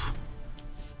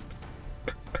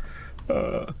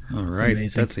 All right,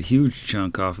 Amazing. that's a huge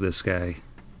chunk off this guy.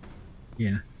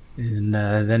 Yeah. And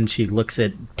then she looks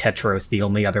at Tetros, the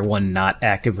only other one not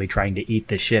actively trying to eat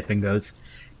the ship, and goes,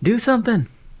 "Do something."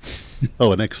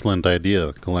 Oh, an excellent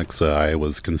idea, Alexa. I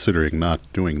was considering not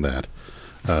doing that.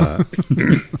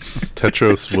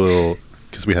 Tetros will,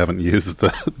 because we haven't used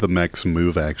the mech's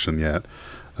move action yet,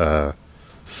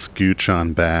 scooch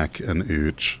on back an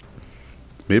ooch.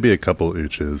 Maybe a couple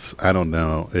ooches. I don't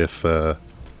know if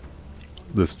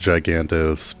this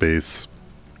giganto space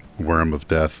worm of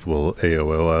death will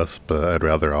AOO us, but I'd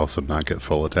rather also not get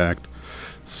full attacked.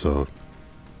 So,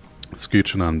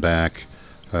 scooching on back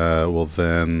will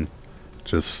then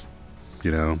just,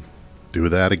 do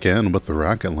that again with the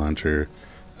rocket launcher.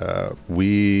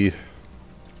 We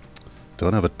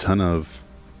don't have a ton of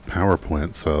power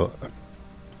points, so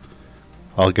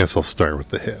I guess I'll start with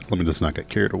the hit. Let me just not get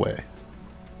carried away.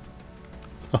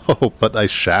 Oh, but I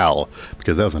shall,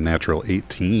 because that was a natural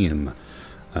 18.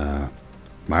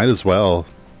 Might as well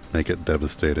make it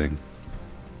devastating,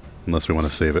 unless we want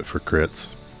to save it for crits.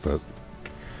 But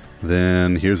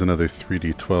then here's another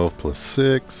 3d12 plus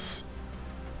 6.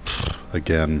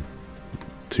 Again,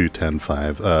 2, 10,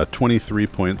 5. 23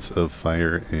 points of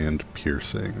fire and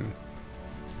piercing.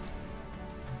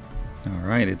 All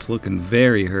right, it's looking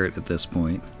very hurt at this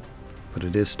point, but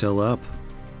it is still up.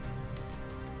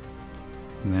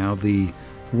 Now the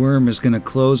worm is going to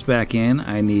close back in.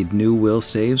 I need new will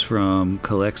saves from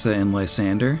Calexa and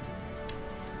Lysander.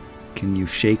 Can you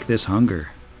shake this hunger?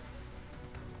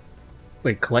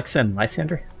 Wait, Calexa and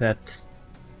Lysander? That's...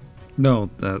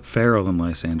 No, Farrell and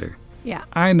Lysander. Yeah.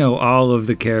 I know all of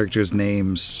the characters'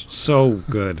 names so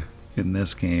good in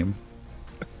this game.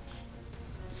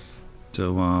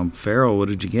 So, Farrell, what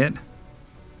did you get?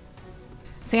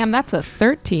 Sam, that's a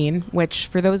 13, which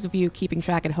for those of you keeping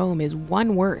track at home is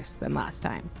one worse than last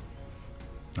time.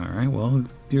 All right, well,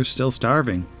 you're still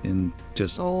starving and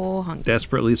just So hungry.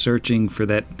 desperately searching for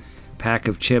that pack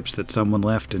of chips that someone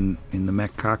left in the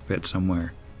mech cockpit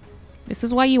somewhere. This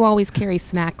is why you always carry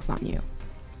snacks on you.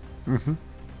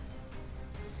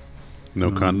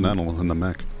 No Continental in the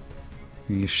mech.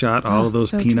 You shot all of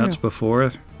those so peanuts true.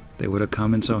 before, they would have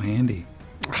come in so handy.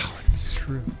 Oh, it's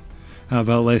true. How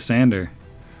about Lysander?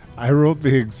 I rolled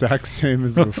the exact same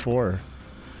as before.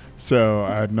 So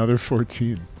another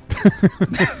 14.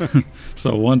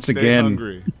 So once Stay again,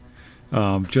 hungry.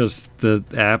 just the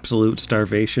absolute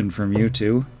starvation from you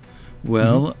two.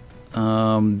 Well,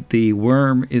 the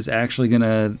worm is actually going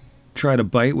to try to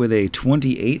bite with a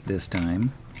 28 this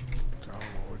time.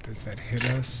 Oh, does that hit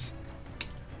us?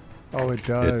 Oh, it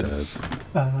does.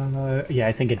 It does. yeah,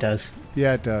 I think it does.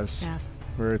 Yeah, it does. Yeah.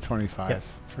 We're at 25 Yep.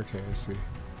 for KSC.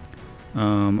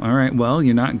 All right, well,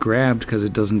 you're not grabbed because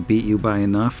it doesn't beat you by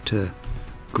enough to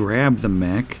grab the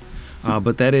mech.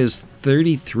 But that is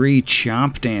 33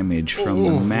 chomp damage from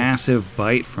the massive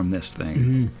bite from this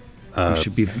thing. You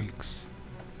should be Thanks.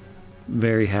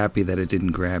 very happy that it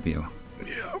didn't grab you.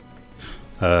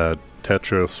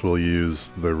 Tetros will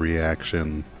use the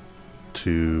reaction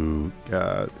to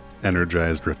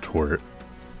energized retort,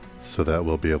 so that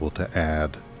we'll be able to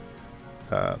add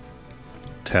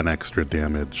 10 extra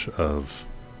damage of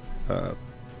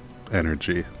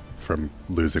energy from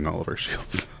losing all of our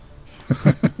shields.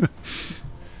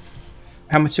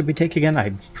 How much did we take again?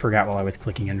 I forgot while I was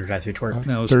clicking Energize Retort.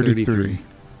 That was 33. 33.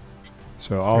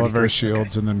 So all of our 33,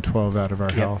 shields and then 12 out of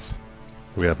our health.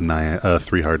 We have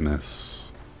 3 hardness.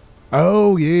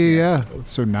 Oh, yeah.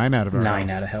 So 9 out of our 9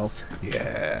 health. out of health.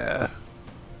 Yeah.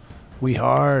 We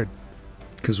hard.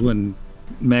 Because when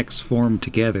mechs form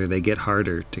together, they get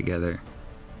harder together.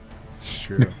 It's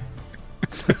true.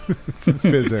 It's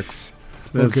physics.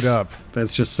 Look it That's- up.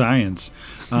 That's just science.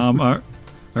 All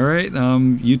right,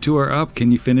 you two are up.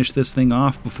 Can you finish this thing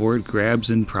off before it grabs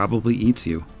and probably eats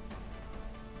you?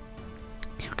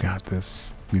 You got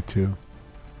this. You too.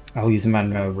 I'll use them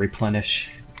on replenish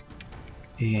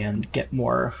and get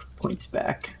more points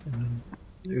back.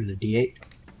 There's a D8.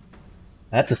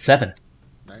 That's a 7.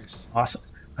 Nice. Awesome.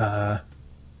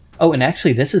 Oh, and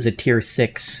actually, this is a tier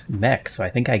 6 mech, so I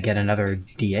think I get another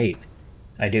D8.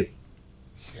 I do.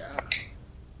 Yeah.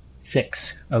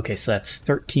 6. Okay, so that's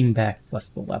 13 back plus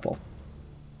the level.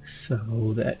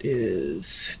 So that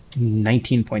is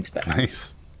 19 points back.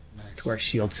 Nice. To our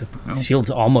shields. Wow. Shield's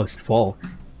almost full.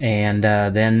 And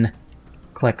then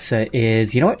Calexa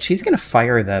is... You know what? She's going to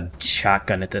fire the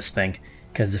shotgun at this thing.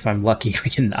 Because if I'm lucky, we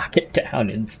can knock it down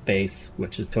in space,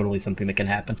 which is totally something that can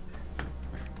happen.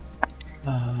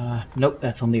 Nope,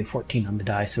 that's only a 14 on the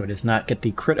die, so it does not get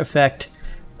the crit effect.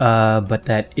 But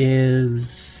that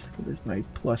is... What is my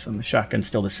plus on the shotgun?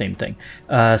 Still the same thing.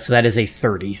 So that is a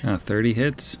 30. 30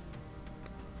 hits.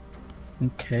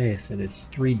 Okay, so it's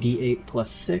 3d8 plus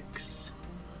 6.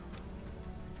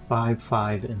 5,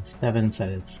 5, and 7, so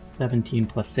that is 17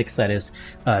 plus 6, that is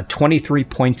 23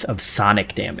 points of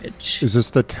sonic damage. Is this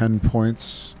the 10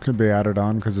 points could be added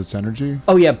on because it's energy?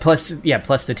 Oh yeah, plus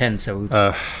the 10,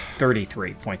 so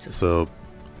 33 points of So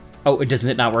Oh, doesn't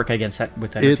it not work against that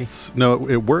with energy?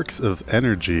 it works of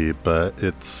energy, but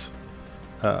it's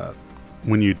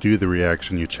when you do the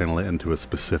reaction, you channel it into a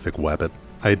specific weapon.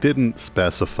 I didn't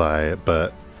specify,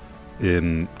 but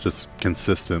in just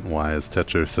consistent wise,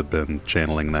 Tetros had been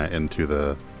channeling that into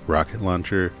the rocket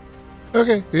launcher.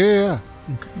 Okay, yeah.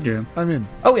 Yeah. I mean,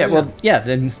 Oh yeah, well yeah,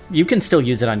 then you can still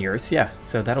use it on yours. Yeah,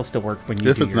 so that'll still work when you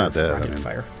If do it's your not dead, I rocket mean.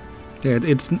 fire. Yeah,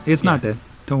 it's not dead.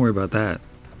 Don't worry about that.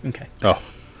 Okay. Oh,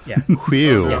 Yeah.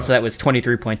 whew. Yeah. So that was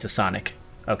 23 points of sonic.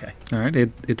 Okay. All right,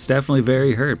 it's definitely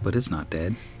very hurt, but it's not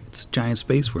dead. It's a giant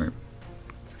space worm.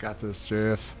 got this,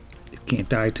 JF. It can't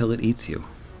die till it eats you.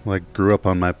 Well, I grew up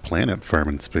on my planet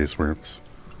farming space worms.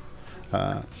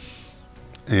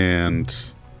 And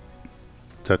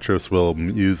Tetros will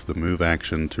use the move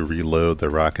action to reload the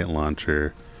rocket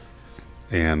launcher,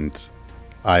 and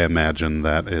I imagine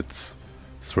that it's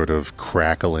sort of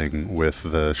crackling with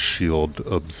the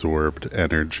shield-absorbed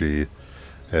energy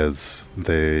as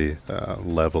they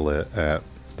level it at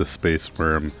the space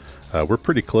worm. We're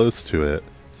pretty close to it,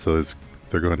 so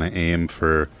they're going to aim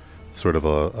for sort of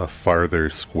a farther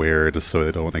square just so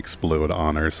they don't explode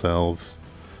on ourselves.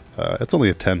 It's only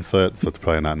a 10 foot, so it's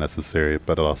probably not necessary,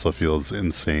 but it also feels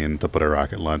insane to put a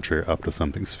rocket launcher up to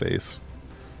something's face.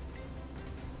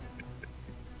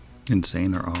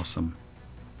 Insane or awesome?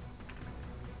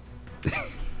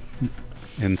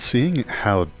 And seeing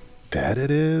how dead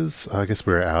it is, I guess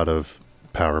we're out of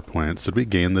PowerPoints. Did we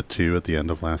gain the 2 at the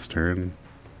end of last turn?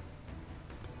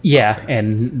 Yeah,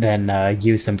 and then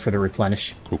use them for the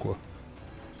replenish. Cool.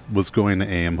 Was going to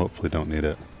aim, hopefully don't need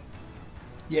it.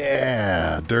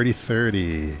 Yeah, dirty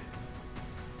 30.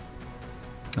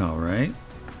 All right.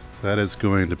 That is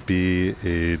going to be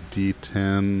a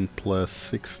D10 plus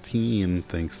 16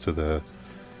 thanks to the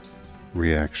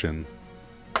reaction.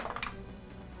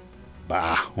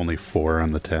 Bah, only 4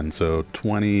 on the 10, so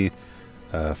 20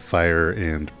 fire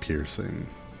and piercing.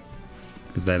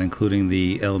 Is that including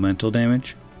the elemental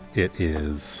damage? It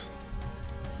is.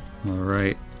 All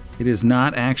right. It is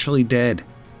not actually dead.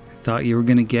 I thought you were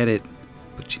going to get it,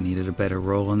 but you needed a better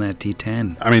roll on that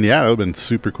D10. I mean, yeah, that would have been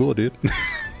super cool, dude.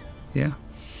 Yeah.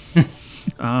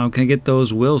 Can I get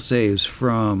those will saves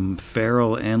from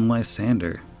Farrell and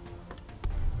Lysander?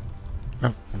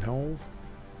 Oh, no.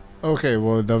 Okay,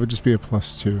 well, that would just be a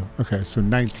 +2. Okay, so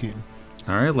 19.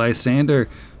 All right, Lysander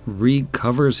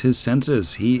recovers his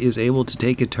senses. He is able to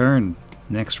take a turn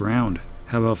next round.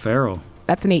 How about Farrell?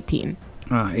 That's an 18.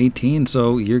 18,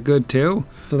 so you're good too?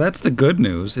 So that's the good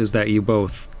news, is that you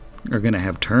both are going to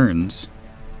have turns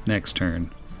next turn.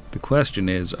 The question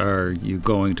is, are you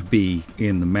going to be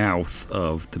in the mouth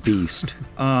of the beast?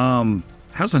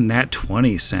 How's a nat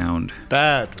 20 sound?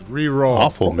 Bad. Reroll.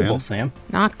 Awful, Horrible, man. Sam.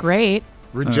 Not great.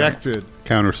 Rejected.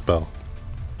 Counterspell.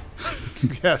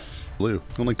 Yes. Blue.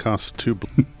 Only costs 2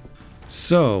 blue.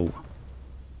 So,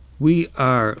 we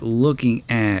are looking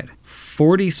at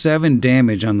 47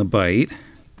 damage on the bite,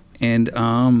 and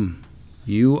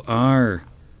you are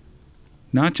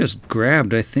not just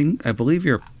grabbed, I believe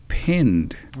you're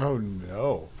pinned. Oh,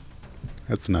 no.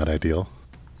 That's not ideal.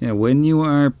 Yeah, when you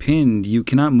are pinned, you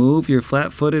cannot move, you're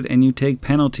flat-footed, and you take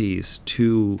penalties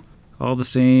to all the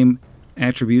same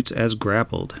attributes as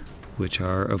grappled, which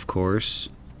are, of course,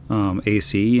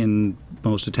 AC and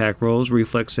most attack rolls,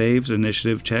 reflex saves,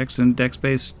 initiative checks, and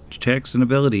dex-based checks and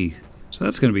ability. So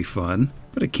that's going to be fun,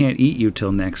 but it can't eat you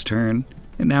till next turn.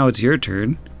 And now it's your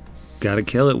turn. Gotta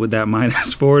kill it with that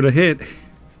 -4 to hit.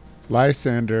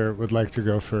 Lysander would like to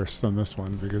go first on this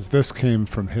one because this came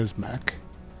from his mech.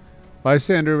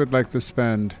 Lysander would like to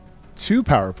spend 2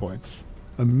 power points,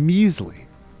 a measly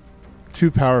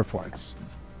 2 power points,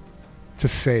 to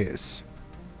phase,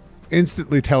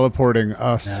 instantly teleporting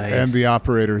us Nice. and the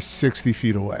operator 60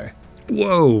 feet away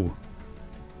Whoa.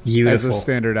 Beautiful. as a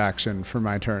standard action for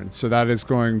my turn. So that is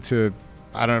going to,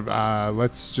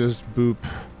 let's just boop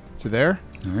to there,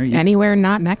 All right, Anywhere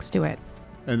not next to it.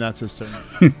 and that's his turn.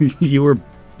 you were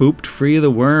booped free of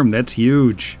the worm. That's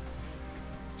huge.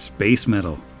 Space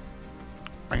metal.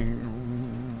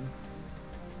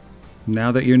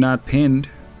 Now that you're not pinned,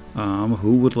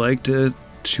 who would like to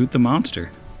shoot the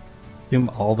monster? Assume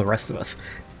all the rest of us.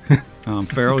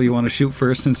 Farrell, you want to shoot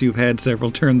first since you've had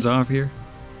several turns off here?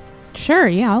 Sure,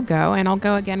 yeah, I'll go. And I'll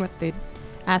go again with the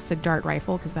acid dart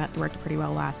rifle because that worked pretty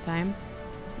well last time.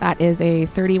 That is a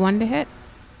 31 to hit.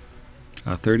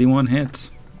 31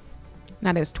 hits.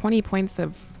 That is 20 points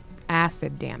of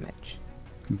acid damage.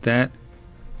 That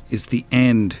is the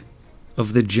end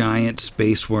of the giant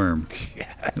space worm.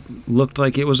 Yes. It looked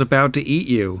like it was about to eat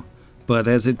you, but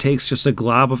as it takes just a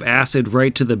glob of acid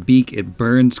right to the beak, it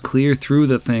burns clear through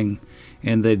the thing,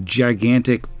 and the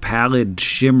gigantic, pallid,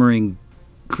 shimmering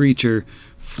creature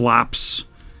flops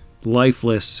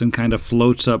lifeless and kind of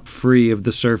floats up free of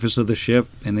the surface of the ship,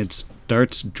 and it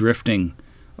starts drifting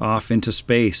off into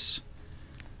space.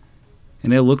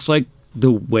 And it looks like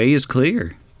the way is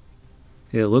clear.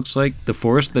 It looks like the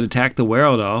force that attacked the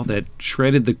Wereldal, that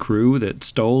shredded the crew, that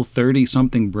stole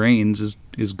 30-something brains,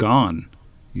 is gone.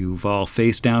 You've all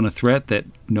faced down a threat that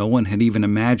no one had even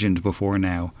imagined before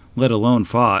now, let alone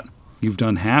fought. You've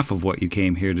done half of what you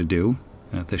came here to do.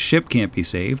 The ship can't be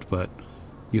saved, but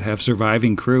you have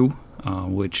surviving crew,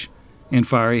 which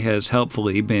Anfari has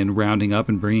helpfully been rounding up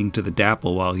and bringing to the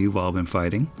Dapple while you've all been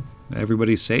fighting.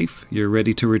 Everybody's safe. You're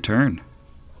ready to return.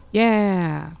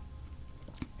 Yeah.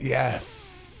 Yes.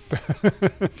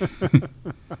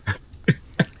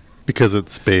 Because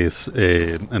it's space,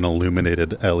 an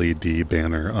illuminated LED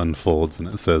banner unfolds and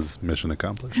it says "Mission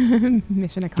accomplished."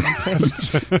 Mission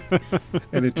accomplished.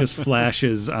 And it just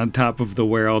flashes on top of the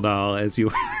Wereldal as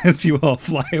you all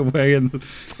fly away, and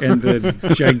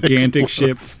the gigantic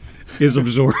ship is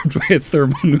absorbed by a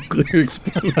thermonuclear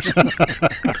explosion.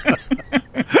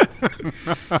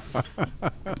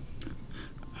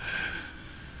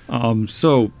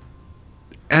 So,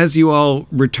 as you all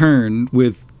return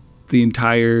with the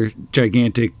entire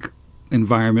gigantic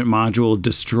environment module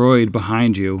destroyed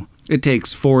behind you, it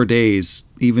takes 4 days,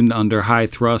 even under high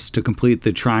thrust, to complete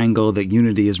the triangle that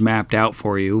Unity has mapped out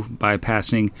for you,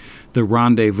 bypassing the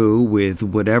rendezvous with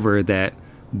whatever that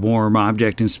warm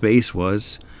object in space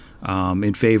was,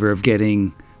 in favor of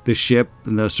getting the ship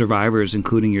and the survivors,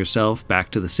 including yourself,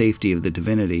 back to the safety of the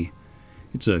Divinity.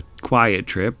 It's a quiet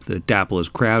trip. The Dapple is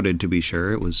crowded, to be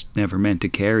sure. It was never meant to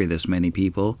carry this many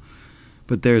people.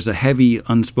 But there's a heavy,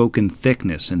 unspoken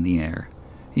thickness in the air.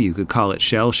 You could call it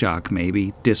shell shock,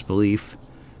 maybe, disbelief.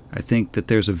 I think that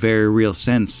there's a very real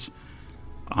sense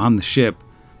on the ship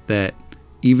that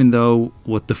even though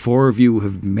what the four of you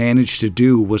have managed to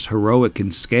do was heroic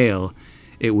in scale,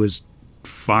 it was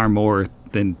far more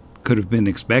than could have been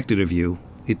expected of you.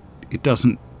 It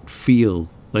doesn't feel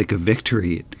like a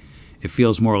victory. It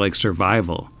feels more like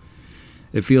survival.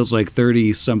 It feels like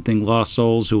 30-something lost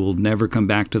souls who will never come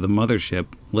back to the mothership,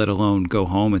 let alone go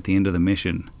home at the end of the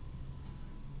mission.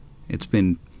 It's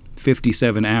been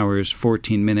 57 hours,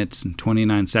 14 minutes, and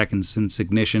 29 seconds since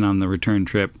ignition on the return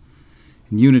trip,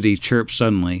 and Unity chirps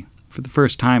suddenly, for the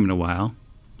first time in a while,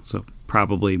 so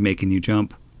probably making you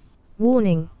jump.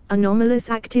 Warning, anomalous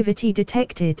activity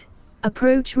detected.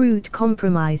 Approach route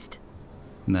compromised.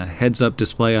 And the heads-up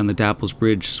display on the Dapple's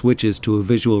bridge switches to a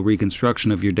visual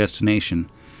reconstruction of your destination,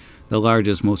 the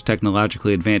largest, most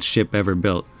technologically advanced ship ever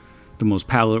built, the most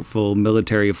powerful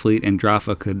military fleet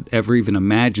Andrafa could ever even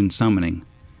imagine summoning.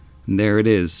 And there it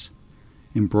is,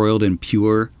 embroiled in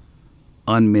pure,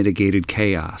 unmitigated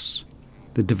chaos.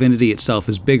 The Divinity itself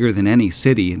is bigger than any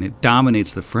city, and it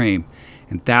dominates the frame,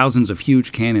 and thousands of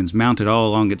huge cannons mounted all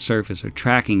along its surface are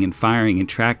tracking and firing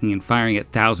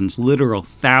at thousands, literal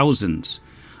thousands,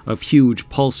 of huge,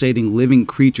 pulsating, living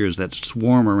creatures that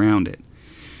swarm around it.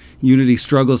 Unity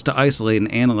struggles to isolate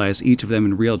and analyze each of them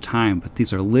in real time, but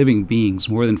these are living beings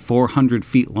more than 400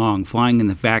 feet long, flying in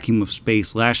the vacuum of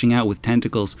space, lashing out with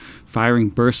tentacles, firing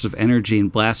bursts of energy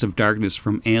and blasts of darkness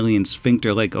from alien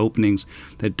sphincter-like openings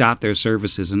that dot their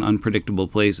surfaces in unpredictable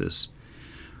places.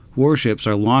 Warships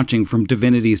are launching from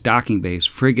Divinity's docking base,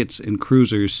 frigates and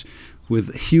cruisers,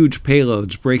 with huge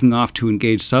payloads breaking off to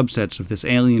engage subsets of this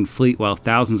alien fleet while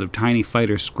thousands of tiny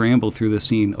fighters scramble through the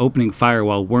scene, opening fire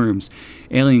while worms,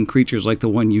 alien creatures like the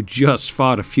one you just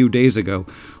fought a few days ago,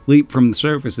 leap from the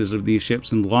surfaces of these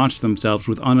ships and launch themselves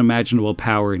with unimaginable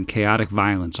power and chaotic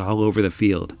violence all over the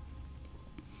field.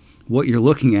 What you're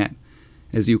looking at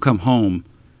as you come home,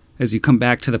 as you come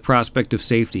back to the prospect of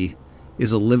safety,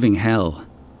 is a living hell.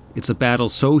 It's a battle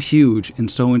so huge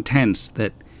and so intense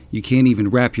that you can't even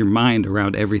wrap your mind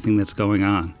around everything that's going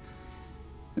on.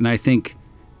 And I think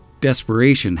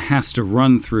desperation has to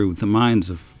run through the minds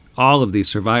of all of these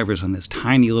survivors on this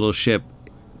tiny little ship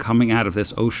coming out of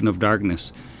this ocean of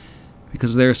darkness,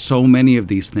 because there are so many of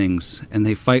these things, and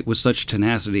they fight with such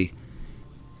tenacity,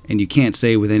 and you can't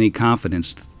say with any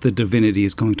confidence that the Divinity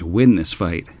is going to win this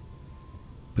fight.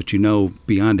 But you know,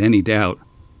 beyond any doubt,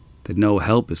 that no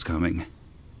help is coming.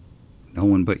 No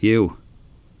one but you.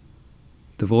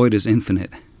 The void is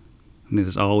infinite, and it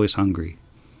is always hungry.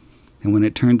 And when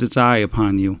it turns its eye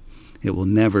upon you, it will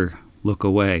never look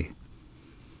away.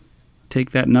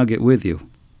 Take that nugget with you,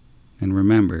 and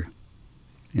remember,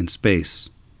 in space,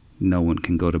 no one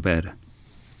can go to bed.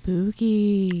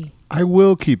 Spooky. I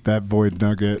will keep that void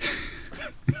nugget.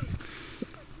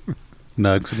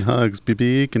 Nugs and hugs,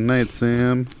 BB. Good night,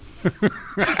 Sam.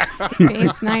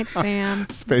 Space Night Sam.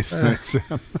 Space Night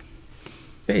Sam.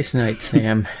 Space Knight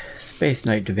Sam. Space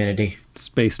Knight Divinity.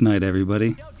 Space Knight,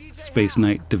 everybody. Space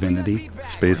Knight Divinity.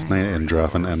 Space Knight and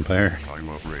Androthan Empire. I'm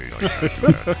afraid I can't do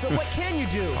that. So what can you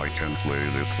do? I can play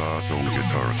this awesome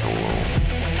guitar solo.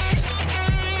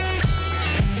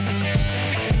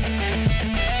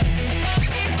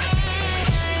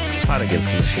 Pot Against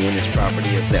the Machine is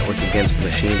property of Network Against the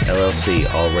Machine, LLC,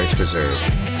 all rights reserved.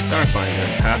 Starfinder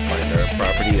and Pathfinder are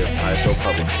property of Paizo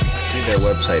Publishing. See their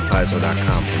website,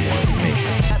 paizo.com, for more information.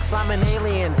 Yes, I'm an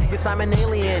alien. Yes, I'm an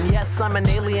alien. Yes, I'm an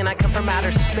alien. I come from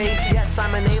outer space. Yes,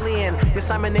 I'm an alien.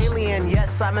 Yes, I'm an alien.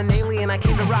 Yes, I'm an alien. I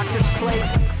came to rock this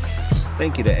place.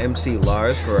 Thank you to MC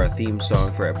Lars for our theme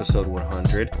song for episode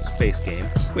 100, Space Game.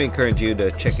 We encourage you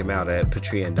to check him out at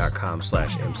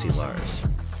patreon.com/MCLars.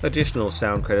 Additional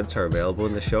sound credits are available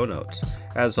in the show notes.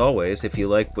 As always, if you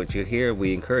like what you hear,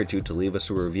 we encourage you to leave us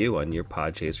a review on your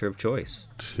Podchaser of choice.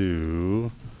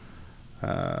 To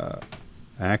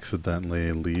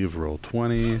accidentally leave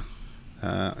Roll20,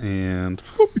 and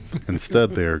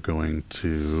instead they're going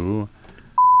to...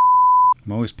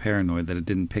 I'm always paranoid that it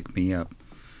didn't pick me up.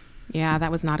 Yeah,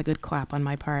 that was not a good clap on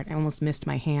my part. I almost missed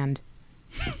my hand.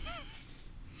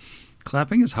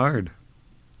 Clapping is hard.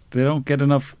 They don't get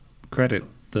enough credit,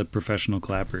 the professional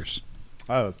clappers.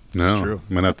 Oh, it's No, true.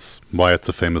 I mean, that's why it's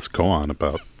a famous koan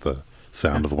about the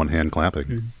sound of one hand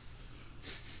clapping.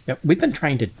 Yep, we've been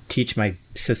trying to teach my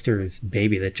sister's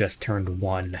baby that just turned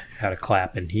 1 how to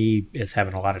clap, and he is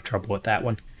having a lot of trouble with that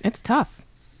one. It's tough.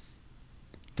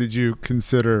 Did you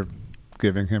consider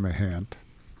giving him a hand?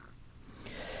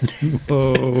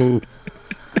 Oh.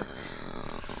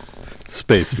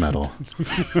 Space metal.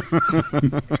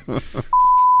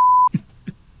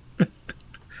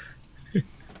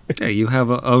 Hey, you have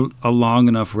a long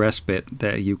enough respite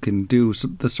that you can do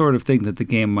the sort of thing that the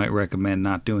game might recommend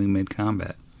not doing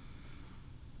mid-combat.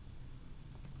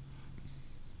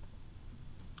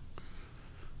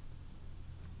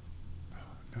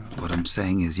 What I'm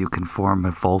saying is you can form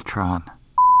a Voltron.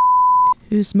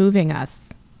 Who's moving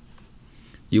us?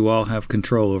 You all have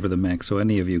control over the mech, so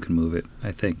any of you can move it,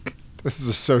 I think. This is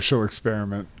a social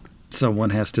experiment.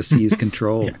 Someone has to seize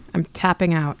control. I'm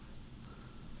tapping out.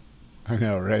 I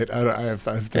know, right?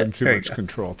 I've done too there you much go.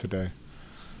 control today.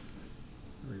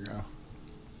 There we go.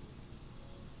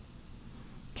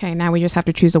 Okay, now we just have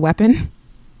to choose a weapon.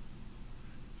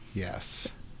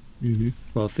 Yes.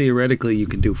 Well, theoretically, you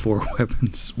can do 4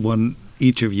 weapons. One,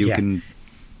 each of you Yeah. can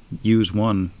use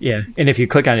one. Yeah, and if you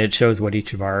click on it, it shows what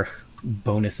each of our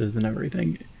bonuses and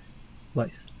everything.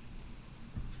 Like,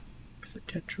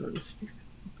 tetrosphere.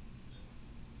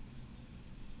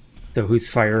 So who's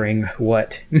firing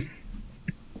what?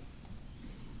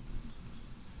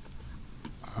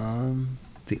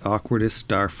 The awkwardest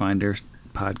Starfinder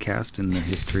podcast in the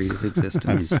history of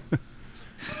existence.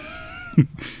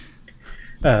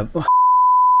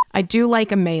 I do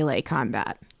like a melee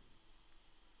combat.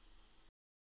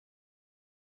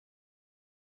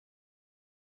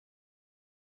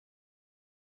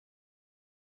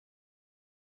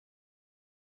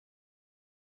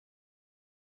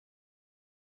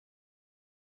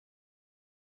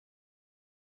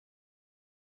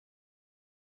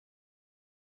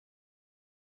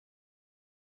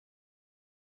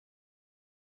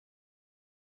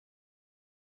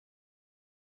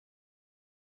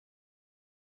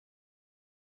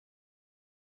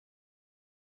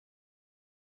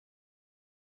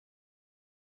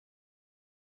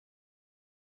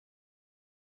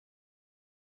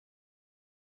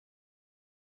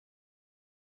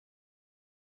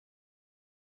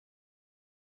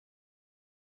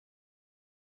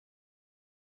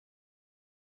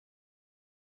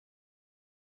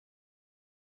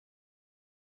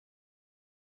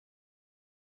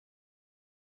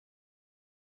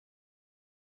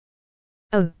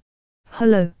 Oh.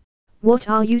 Hello. What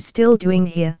are you still doing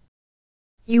here?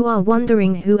 You are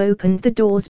wondering who opened the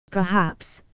doors,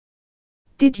 perhaps.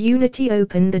 Did Unity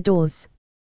open the doors?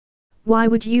 Why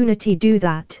would Unity do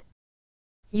that?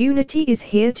 Unity is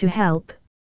here to help.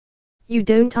 You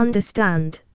don't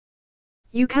understand.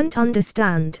 You can't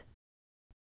understand.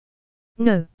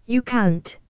 No, you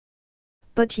can't.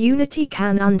 But Unity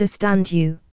can understand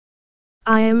you.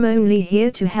 I am only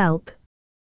here to help.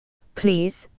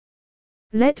 Please.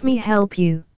 Let me help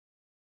you.